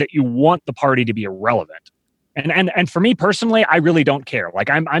saying is that you want the party to be irrelevant. And for me personally, I really don't care. Like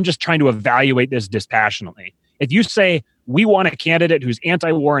I'm just trying to evaluate this dispassionately. If you say we want a candidate who's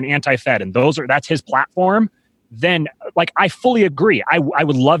anti-war and anti-Fed, and that's his platform, then like I fully agree. I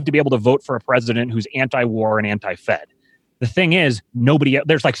would love to be able to vote for a president who's anti-war and anti-Fed. The thing is,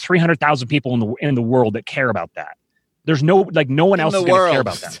 there's like 300,000 people in the world that care about that. There's no one else is going to care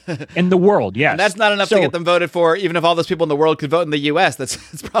about that in the world. Yes, and that's not enough to get them voted for. Even if all those people in the world could vote in the U.S.,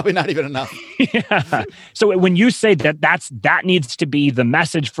 it's probably not even enough. Yeah. So when you say that needs to be the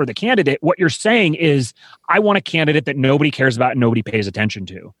message for the candidate, what you're saying is, I want a candidate that nobody cares about and nobody pays attention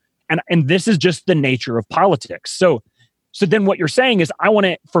to, and this is just the nature of politics. So then what you're saying is, I want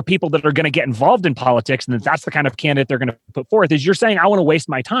it for people that are going to get involved in politics, and that's the kind of candidate they're going to put forth. Is you're saying I want to waste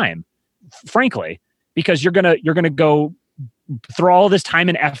my time, frankly. Because you're gonna go throw all this time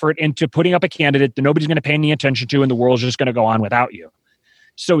and effort into putting up a candidate that nobody's gonna pay any attention to, and the world's just gonna go on without you.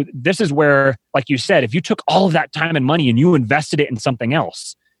 So this is where, like you said, if you took all of that time and money and you invested it in something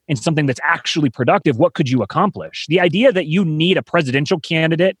else, in something that's actually productive, what could you accomplish? The idea that you need a presidential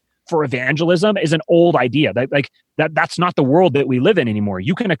candidate for evangelism is an old idea. That's not the world that we live in anymore.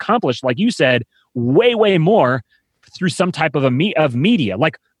 You can accomplish, like you said, way more through some type of media.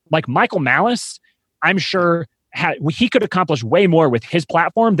 Like Michael Malice, I'm sure he could accomplish way more with his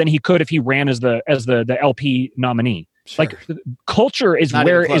platform than he could if he ran as the LP nominee. Sure. Like culture is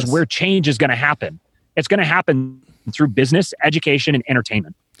where change is going to happen. It's going to happen through business, education, and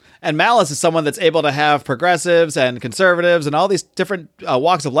entertainment. And Malice is someone that's able to have progressives and conservatives and all these different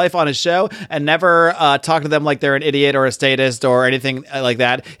walks of life on his show and never talk to them like they're an idiot or a statist or anything like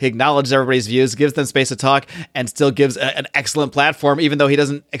that. He acknowledges everybody's views, gives them space to talk, and still gives an excellent platform, even though he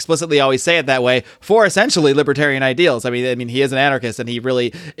doesn't explicitly always say it that way, for essentially libertarian ideals. I mean, he is an anarchist, and he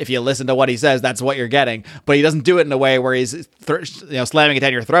really, if you listen to what he says, that's what you're getting. But he doesn't do it in a way where he's slamming it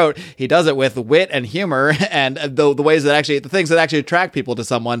down your throat. He does it with wit and humor and the ways that the things that actually attract people to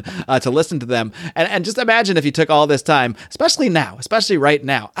someone. To listen to them. And just imagine if you took all this time, especially right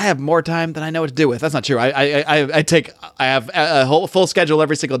now. I have more time than I know what to do with. That's not true. I have a whole full schedule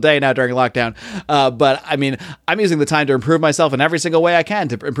every single day now during lockdown. But I mean, I'm using the time to improve myself in every single way I can,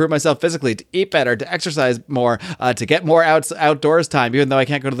 to improve myself physically, to eat better, to exercise more, to get more outdoors time, even though I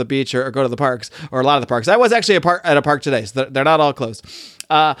can't go to the beach or go to the parks, or a lot of the parks. I was actually at a park today, so they're not all closed.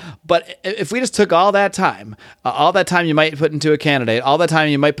 But if we just took all that time you might put into a candidate, all that time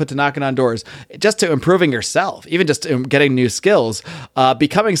you might put to knocking on doors, just to improving yourself, even just to getting new skills,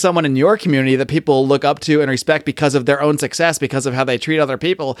 becoming someone in your community that people look up to and respect because of their own success, because of how they treat other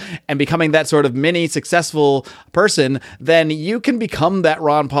people, and becoming that sort of mini successful person, then you can become that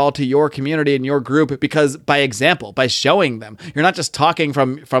Ron Paul to your community and your group, because by example, by showing them, you're not just talking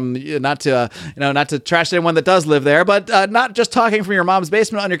from not to trash anyone that does live there, but not just talking from your mom's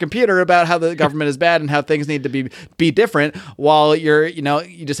basement on your computer about how the government is bad and how things need to be different while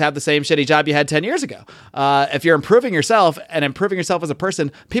you just have the same shitty job you had 10 years ago. If you're improving yourself and improving yourself as a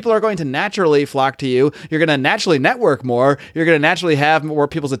person, people are going to naturally flock to you. You're going to naturally network more. You're going to naturally have more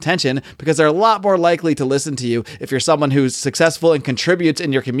people's attention, because they're a lot more likely to listen to you if you're someone who's successful and contributes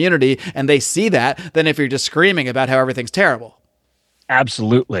in your community, and they see that, than if you're just screaming about how everything's terrible.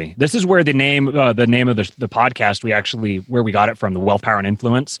 Absolutely. This is where the name of the podcast where we got it from, the Wealth, Power, and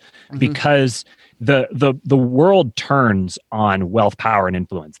Influence, because the world turns on wealth, power, and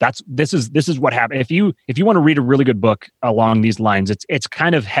influence. This is what happened. If you want to read a really good book along these lines, it's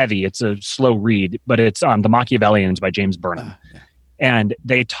kind of heavy. It's a slow read, but it's The Machiavellians by James Burnham. And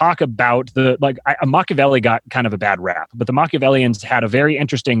they talk about Machiavelli got kind of a bad rap, but the Machiavellians had a very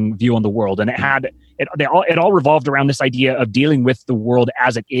interesting view on the world, and it all revolved around this idea of dealing with the world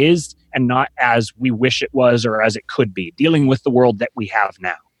as it is and not as we wish it was or as it could be, dealing with the world that we have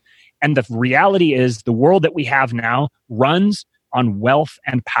now. And the reality is, the world that we have now runs on wealth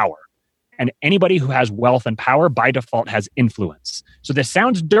and power. And anybody who has wealth and power by default has influence. So this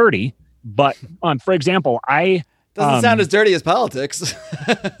sounds dirty, but for example, doesn't sound as dirty as politics.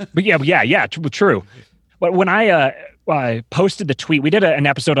 But yeah, true. But when I posted the tweet, we did an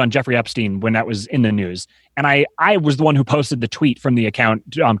episode on Jeffrey Epstein when that was in the news, and I was the one who posted the tweet from the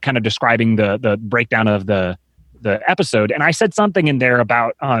account, kind of describing the breakdown of the episode, and I said something in there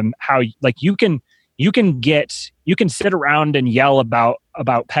about how you can sit around and yell about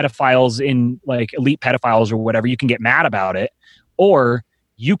pedophiles in like elite pedophiles or whatever. You can get mad about it, or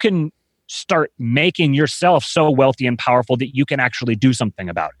you can start making yourself so wealthy and powerful that you can actually do something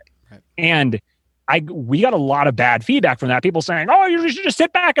about it. Right. And we got a lot of bad feedback from that. People saying, "Oh, you should just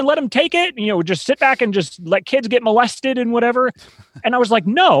sit back and let them take it. Just sit back and just let kids get molested and whatever." And I was like,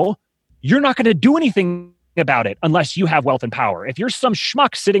 "No, you're not going to do anything about it unless you have wealth and power. If you're some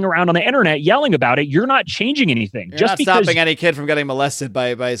schmuck sitting around on the internet yelling about it, you're not changing anything. You're not stopping any kid from getting molested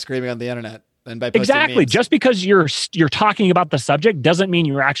by screaming on the internet and by posting exactly memes. Just because you're talking about the subject doesn't mean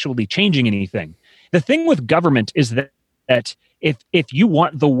you're actually changing anything. The thing with government is that if you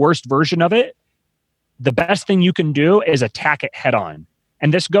want the worst version of it, the best thing you can do is attack it head on.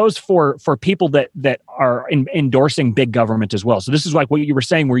 And this goes for people that are endorsing big government as well. So this is like what you were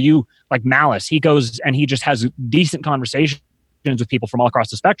saying, where you, like Malice, he goes and he just has decent conversations with people from all across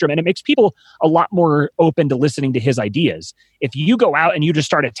the spectrum. And it makes people a lot more open to listening to his ideas. If you go out and you just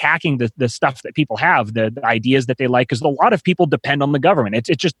start attacking the stuff that people have, the ideas that they like, because a lot of people depend on the government. It's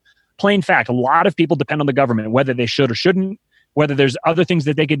just plain fact. A lot of people depend on the government, whether they should or shouldn't, whether there's other things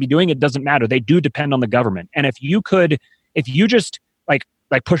that they could be doing, it doesn't matter. They do depend on the government. And if you just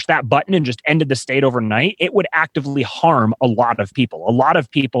like push that button and just ended the state overnight, it would actively harm a lot of people. A lot of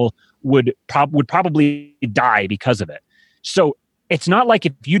people would probably die because of it. So it's not like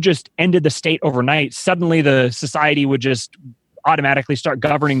if you just ended the state overnight, suddenly the society would just automatically start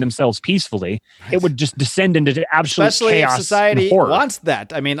governing themselves peacefully. Right. It would just descend into absolute Especially chaos. If society and horror. wants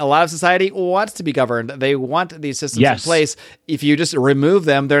that. I mean, a lot of society wants to be governed. They want these systems in place. If you just remove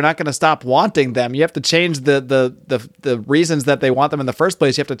them, they're not going to stop wanting them. You have to change the reasons that they want them in the first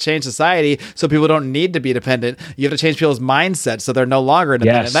place. You have to change society so people don't need to be dependent. You have to change people's mindset so they're no longer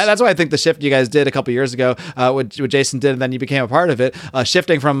independent. Yes. That's why I think the shift you guys did a couple years ago, what Jason did, and then you became a part of it,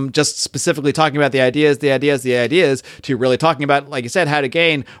 shifting from just specifically talking about the ideas to really talking about, like you said, how to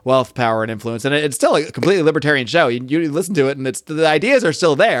gain wealth, power, and influence. And it's still a completely libertarian show. You listen to it, and the ideas are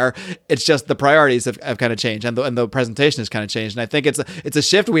still there. It's just the priorities have kind of changed, and the presentation has kind of changed. And I think it's a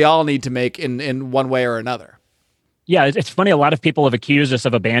shift we all need to make in one way or another. Yeah, it's funny. A lot of people have accused us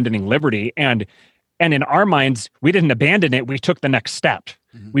of abandoning liberty, and in our minds, we didn't abandon it. We took the next step.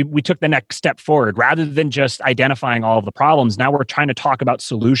 Mm-hmm. We took the next step forward rather than just identifying all of the problems. Now we're trying to talk about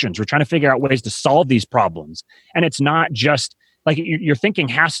solutions. We're trying to figure out ways to solve these problems, and it's not just like your thinking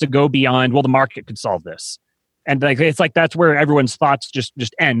has to go beyond, well, the market could solve this. And like it's like that's where everyone's thoughts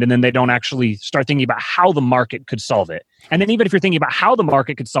just end, and then they don't actually start thinking about how the market could solve it. And then even if you're thinking about how the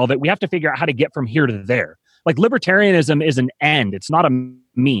market could solve it, we have to figure out how to get from here to there. Like libertarianism is an end. It's not a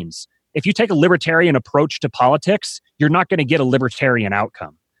means. If you take a libertarian approach to politics, you're not going to get a libertarian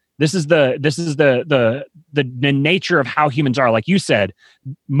outcome. This is the nature of how humans are. Like you said,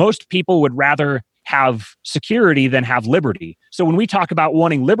 most people would rather have security than have liberty. So when we talk about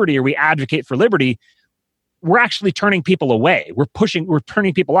wanting liberty or we advocate for liberty, we're actually turning people away. We're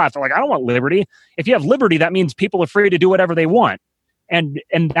turning people off. They're like, I don't want liberty. If you have liberty, that means people are free to do whatever they want. And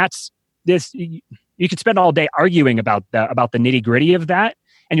that's this. You could spend all day arguing about the nitty gritty of that,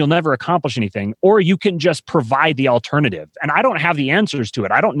 and you'll never accomplish anything. Or you can just provide the alternative. And I don't have the answers to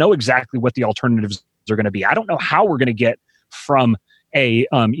it. I don't know exactly what the alternatives are going to be. I don't know how we're going to get from a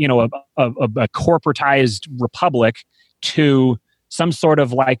corporatized republic to some sort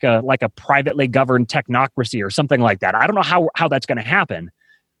of like a privately governed technocracy or something like that. I don't know how that's going to happen.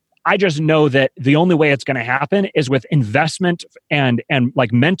 I just know that the only way it's going to happen is with investment and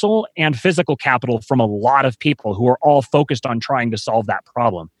like mental and physical capital from a lot of people who are all focused on trying to solve that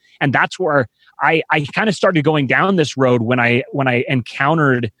problem. And that's where I kind of started going down this road when I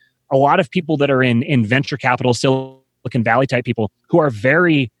encountered a lot of people that are in venture capital, Silicon Valley type people who are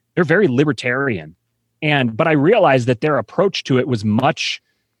very libertarian. But I realized that their approach to it was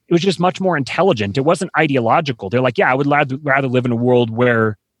just much more intelligent. It wasn't ideological. They're like, yeah, I would rather live in a world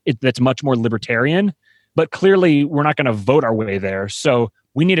where that's much more libertarian, but clearly we're not going to vote our way there. So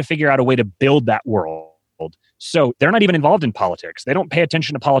we need to figure out a way to build that world. So they're not even involved in politics. They don't pay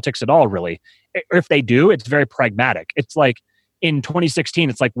attention to politics at all, really. If they do, it's very pragmatic. It's like in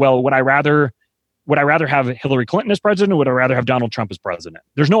 2016, it's like, well, would I rather have Hillary Clinton as president, or would I rather have Donald Trump as president?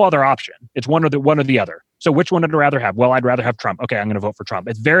 There's no other option. It's one or the other. So which one would I rather have? Well, I'd rather have Trump. Okay, I'm going to vote for Trump.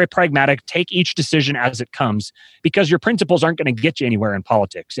 It's very pragmatic. Take each decision as it comes, because your principles aren't going to get you anywhere in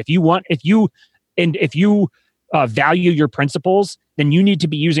politics. If you value your principles, then you need to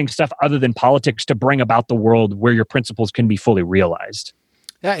be using stuff other than politics to bring about the world where your principles can be fully realized.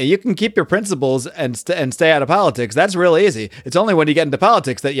 Yeah, you can keep your principles and stay out of politics. That's really easy. It's only when you get into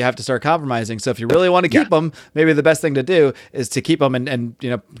politics that you have to start compromising. So if you really want to keep them, maybe the best thing to do is to keep them and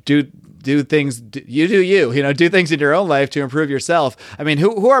do do things, you do you, do things in your own life to improve yourself. I mean,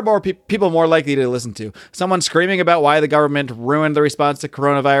 who are more people more likely to listen to? Someone screaming about why the government ruined the response to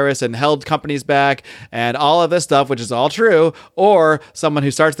coronavirus and held companies back and all of this stuff, which is all true, or someone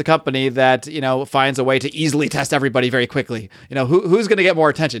who starts the company that, finds a way to easily test everybody very quickly. Who's going to get more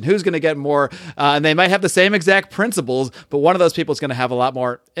attention? Who's going to get more, and they might have the same exact principles, but one of those people is going to have a lot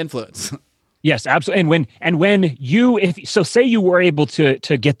more influence. Yes, absolutely. And when say you were able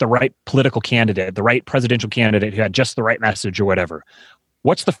to get the right political candidate, the right presidential candidate who had just the right message or whatever,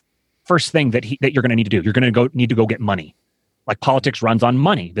 what's the first thing that you're going to need to do? You're going to need to go get money. Like, politics runs on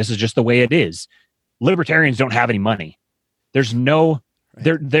money. This is just the way it is. Libertarians don't have any money. There's no,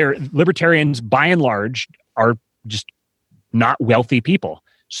 they're libertarians by and large are just not wealthy people.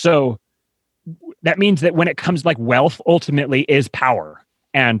 So that means that when it comes, like, wealth ultimately is power.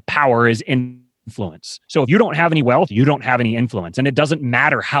 And power is influence. So if you don't have any wealth, you don't have any influence. And it doesn't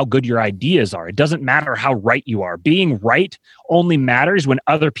matter how good your ideas are. It doesn't matter how right you are. Being right only matters when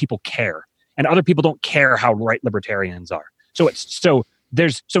other people care. And other people don't care how right libertarians are. So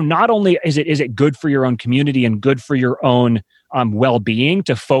not only is it good for your own community and good for your own well-being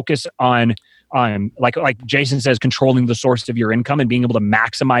to focus on like Jason says, controlling the source of your income and being able to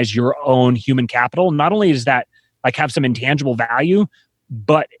maximize your own human capital. Not only does that like have some intangible value,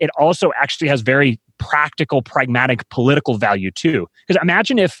 but it also actually has very practical, pragmatic political value too. Because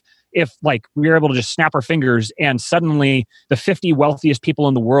imagine if like we were able to just snap our fingers and suddenly the 50 wealthiest people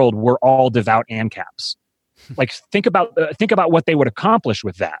in the world were all devout ANCAPs. Like think about what they would accomplish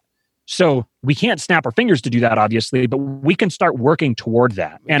with that. So we can't snap our fingers to do that, obviously, but we can start working toward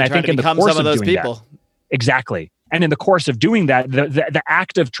that. And I think in the course of doing that, exactly. And in the course of doing that, the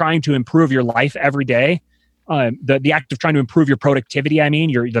act of trying to improve your life every day. The act of trying to improve your productivity,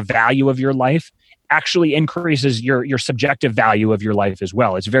 the value of your life, actually increases your subjective value of your life as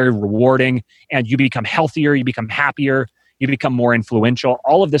well. It's very rewarding, and you become healthier, you become happier, you become more influential.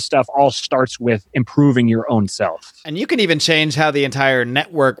 All of this stuff all starts with improving your own self. And you can even change how the entire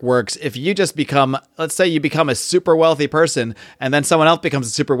network works if you just become, let's say you become a super wealthy person and then someone else becomes a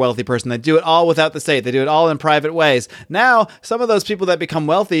super wealthy person. They do it all without the state. They do it all in private ways. Now, some of those people that become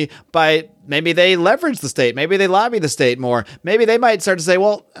wealthy maybe they leverage the state. Maybe they lobby the state more. Maybe they might start to say,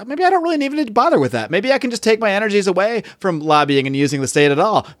 well, maybe I don't really even need to bother with that. Maybe I can just take my energies away from lobbying and using the state at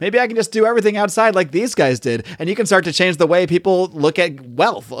all. Maybe I can just do everything outside like these guys did. And you can start to change the way people look at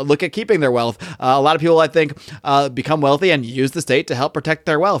wealth, look at keeping their wealth. A lot of people, I think, become wealthy and use the state to help protect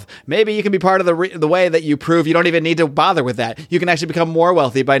their wealth. Maybe you can be part of the way that you prove you don't even need to bother with that. You can actually become more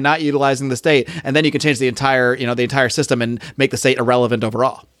wealthy by not utilizing the state. And then you can change the entire system and make the state irrelevant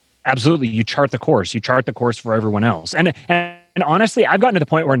overall. Absolutely. You chart the course for everyone else. And honestly, I've gotten to the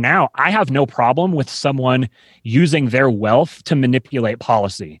point where now I have no problem with someone using their wealth to manipulate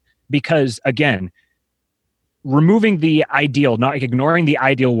policy. Because again, removing the ideal, not ignoring the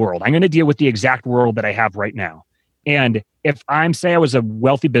ideal world, I'm going to deal with the exact world that I have right now. And if say I was a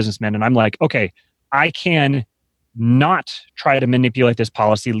wealthy businessman and I'm like, okay, I can not try to manipulate this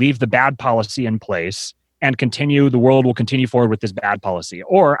policy, leave the bad policy in place, and the world will continue forward with this bad policy.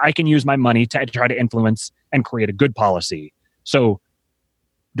 Or I can use my money to try to influence and create a good policy. So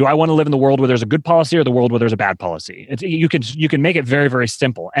do I want to live in the world where there's a good policy or the world where there's a bad policy? You can make it very, very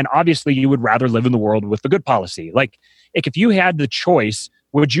simple. And obviously you would rather live in the world with the good policy. Like if you had the choice,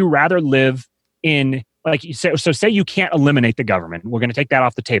 would you rather live in, so say you can't eliminate the government. We're going to take that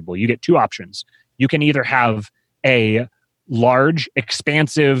off the table. You get two options. You can either have a large,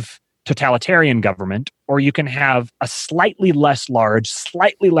 expansive, totalitarian government, or you can have a slightly less large,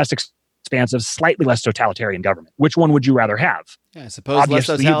 slightly less expansive, slightly less totalitarian government. Which one would you rather have? Yeah, I suppose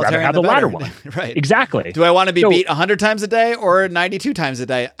obviously you'd rather have the latter one. Right. Exactly. Do I want to be beat 100 times a day or 92 times a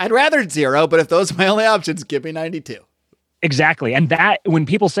day? I'd rather 0, but if those are my only options, give me 92. Exactly. And that when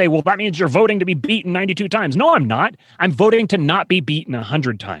people say, well, that means you're voting to be beaten 92 times. No, I'm not. I'm voting to not be beaten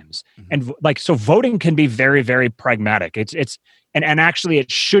 100 times. Mm-hmm. And so voting can be very, very pragmatic. And actually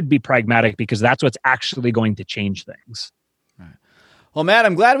it should be pragmatic because that's what's actually going to change things. Well, Matt,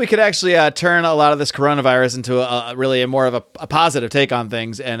 I'm glad we could actually turn a lot of this coronavirus into really more of a positive take on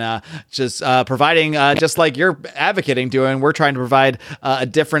things and just providing, just like you're advocating doing, we're trying to provide a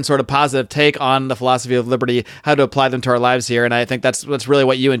different sort of positive take on the philosophy of liberty, how to apply them to our lives here. And I think that's really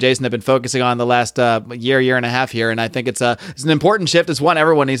what you and Jason have been focusing on the last year and a half here. And I think it's an important shift. It's one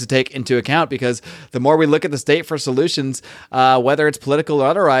everyone needs to take into account because the more we look at the state for solutions, whether it's political or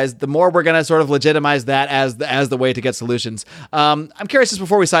otherwise, the more we're going to sort of legitimize that as the way to get solutions. I'm curious, just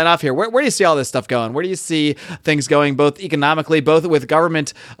before we sign off here, where do you see all this stuff going? Where do you see things going, both economically, both with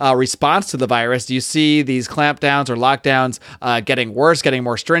government response to the virus? Do you see these clampdowns or lockdowns getting worse, getting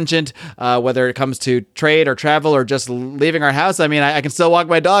more stringent, whether it comes to trade or travel or just leaving our house? I mean, I can still walk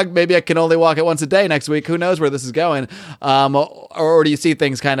my dog. Maybe I can only walk it once a day next week. Who knows where this is going? Or do you see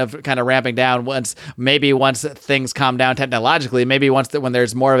things kind of ramping down once things calm down technologically? Maybe when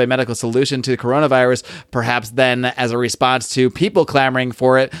there's more of a medical solution to coronavirus, perhaps then as a response to people clamoring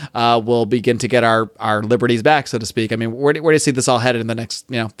for it, we'll begin to get our liberties back, so to speak. I mean, where do you see this all headed in the next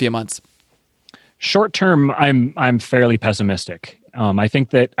few months? Short term, I'm fairly pessimistic. I think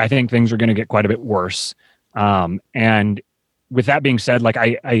things are going to get quite a bit worse. And with that being said, like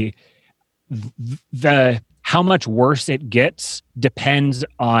how much worse it gets depends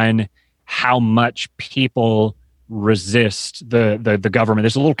on how much people resist the government.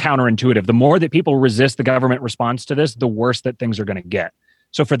 There's a little counterintuitive. The more that people resist the government response to this, the worse that things are going to get.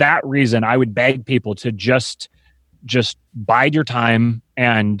 So for that reason, I would beg people to just bide your time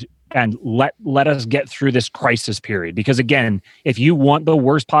and let us get through this crisis period. Because again, if you want the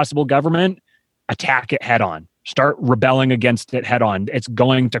worst possible government, attack it head on. Start rebelling against it head on. It's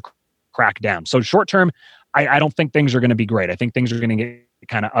going to crack down. So short term, I don't think things are going to be great. I think things are going to get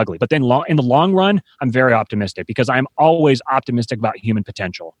kind of ugly. But then in the long run, I'm very optimistic because I'm always optimistic about human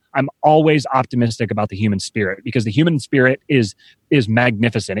potential. I'm always optimistic about the human spirit because the human spirit is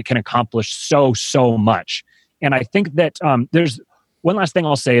magnificent. It can accomplish so much. And I think that there's one last thing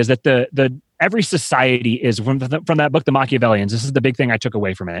I'll say is that every society is from that book, The Machiavellians. This is the big thing I took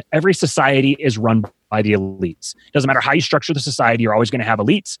away from it. Every society is run by the elites. It doesn't matter how you structure the society, you're always going to have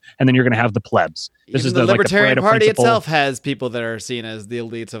elites, and then you're going to have the plebs. This is the Libertarian Party itself has people that are seen as the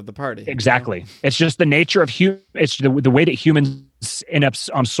elites of the party. Exactly. It's just the nature of it's the way that humans end up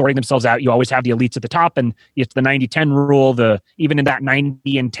sorting themselves out. You always have the elites at the top, and it's the 90-10 rule. Even in that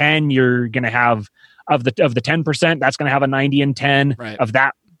 90 and 10, you're going to have of the 10%, that's going to have a 90 and 10 right. Of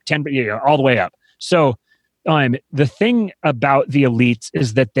that 10, all the way up. So the thing about the elites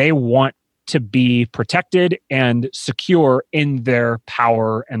is that they want to be protected and secure in their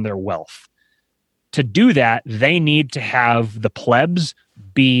power and their wealth. To do that, they need to have the plebs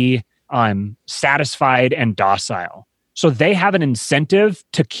be satisfied and docile. So they have an incentive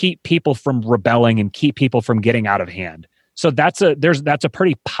to keep people from rebelling and keep people from getting out of hand. So that's a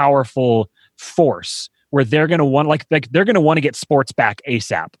pretty powerful force where they're going to want they're going to want to get sports back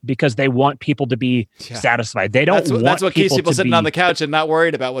ASAP because they want people to be satisfied. They don't want that's what keeps people sitting be on the couch and not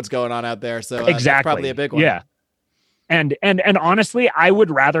worried about what's going on out there. So exactly. That's probably a big one. Yeah. And honestly, I would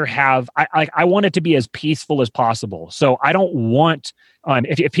rather have I want it to be as peaceful as possible. So I don't want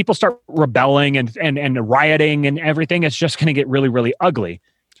if people start rebelling and rioting and everything, it's just going to get really, really ugly.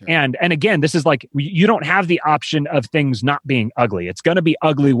 Sure. And again, this is like you don't have the option of things not being ugly. It's going to be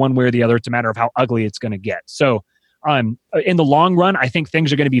ugly one way or the other. It's a matter of how ugly it's going to get. So in the long run, I think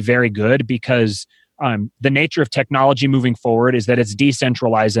things are going to be very good because the nature of technology moving forward is that it's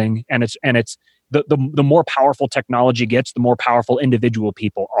decentralizing and it's the more powerful technology gets, the more powerful individual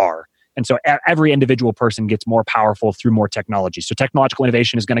people are. And so every individual person gets more powerful through more technology. So technological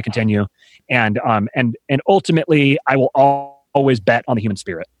innovation is going to continue. And ultimately, I will always bet on the human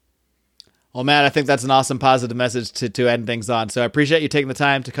spirit. Well, Matt, I think that's an awesome positive message to end things on. So I appreciate you taking the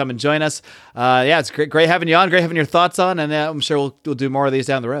time to come and join us. It's great having you on, great having your thoughts on, and I'm sure we'll do more of these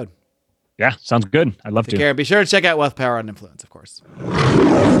down the road. Yeah, sounds good. I'd love to. Take care. Be sure to check out Wealth, Power, and Influence, of course.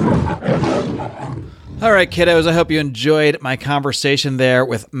 All right, kiddos, I hope you enjoyed my conversation there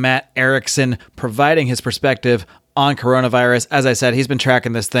with Matt Erickson, providing his perspective on coronavirus. As I said, he's been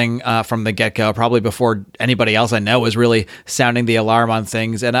tracking this thing from the get-go, probably before anybody else I know was really sounding the alarm on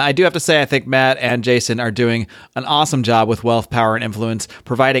things. And I do have to say, I think Matt and Jason are doing an awesome job with Wealth, Power, and Influence,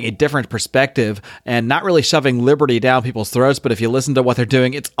 providing a different perspective and not really shoving liberty down people's throats. But if you listen to what they're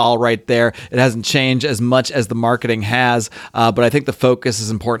doing, it's all right there. It hasn't changed as much as the marketing has, but I think the focus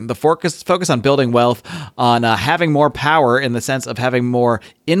is important. The focus on building wealth, on having more power in the sense of having more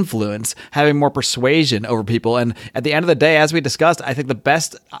influence, having more persuasion over people. And at the end of the day, as we discussed, I think the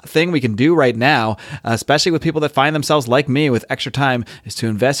best thing we can do right now, especially with people that find themselves like me with extra time, is to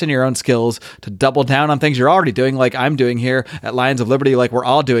invest in your own skills, to double down on things you're already doing, like I'm doing here at Lions of Liberty, like we're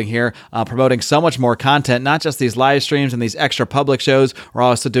all doing here, promoting so much more content, not just these live streams and these extra public shows. We're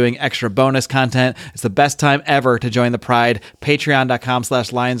also doing extra bonus content. It's the best time ever to join the Pride.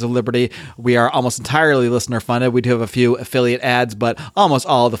 Patreon.com/Lions of Liberty. We are almost entirely listener funded. We do have a few affiliate ads, but almost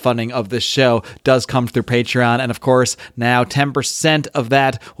all of the funding of this show does come through Patreon. And And of course, now 10% of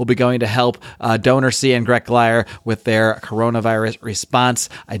that will be going to help DonorSee and Greg Glyer with their coronavirus response.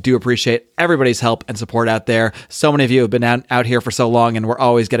 I do appreciate everybody's help and support out there. So many of you have been out here for so long, and we're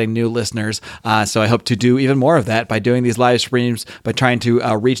always getting new listeners. So I hope to do even more of that by doing these live streams, by trying to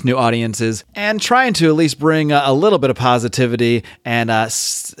reach new audiences, and trying to at least bring a little bit of positivity and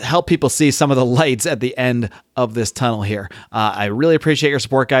help people see some of the lights at the end of this tunnel here. I really appreciate your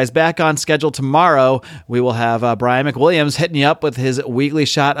support, guys. Back on schedule tomorrow, we will have Brian McWilliams hitting you up with his weekly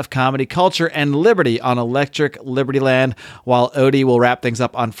shot of comedy, culture, and liberty on Electric Liberty Land, while Odie will wrap things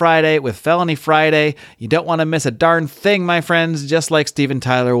up on Friday with Felony Friday. You don't want to miss a darn thing, my friends. Just like Steven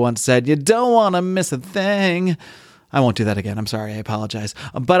Tyler once said, you don't want to miss a thing. I won't do that again. I'm sorry. I apologize.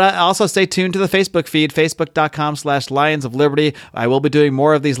 But also stay tuned to the Facebook feed, facebook.com/Lions of Liberty. I will be doing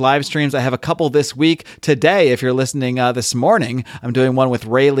more of these live streams. I have a couple this week. Today, if you're listening this morning, I'm doing one with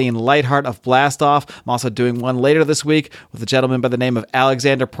Raylene Lightheart of Blast Off. I'm also doing one later this week with a gentleman by the name of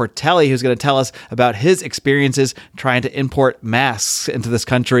Alexander Portelli, who's going to tell us about his experiences trying to import masks into this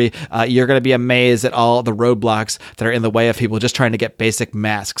country. You're going to be amazed at all the roadblocks that are in the way of people just trying to get basic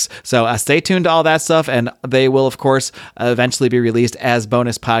masks. So stay tuned to all that stuff, and they will, of course, eventually be released as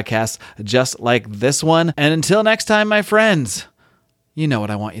bonus podcasts just like this one. And until next time, my friends, you know what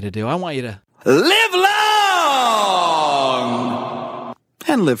I want you to do. I want you to live long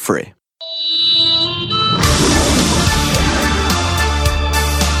and live free.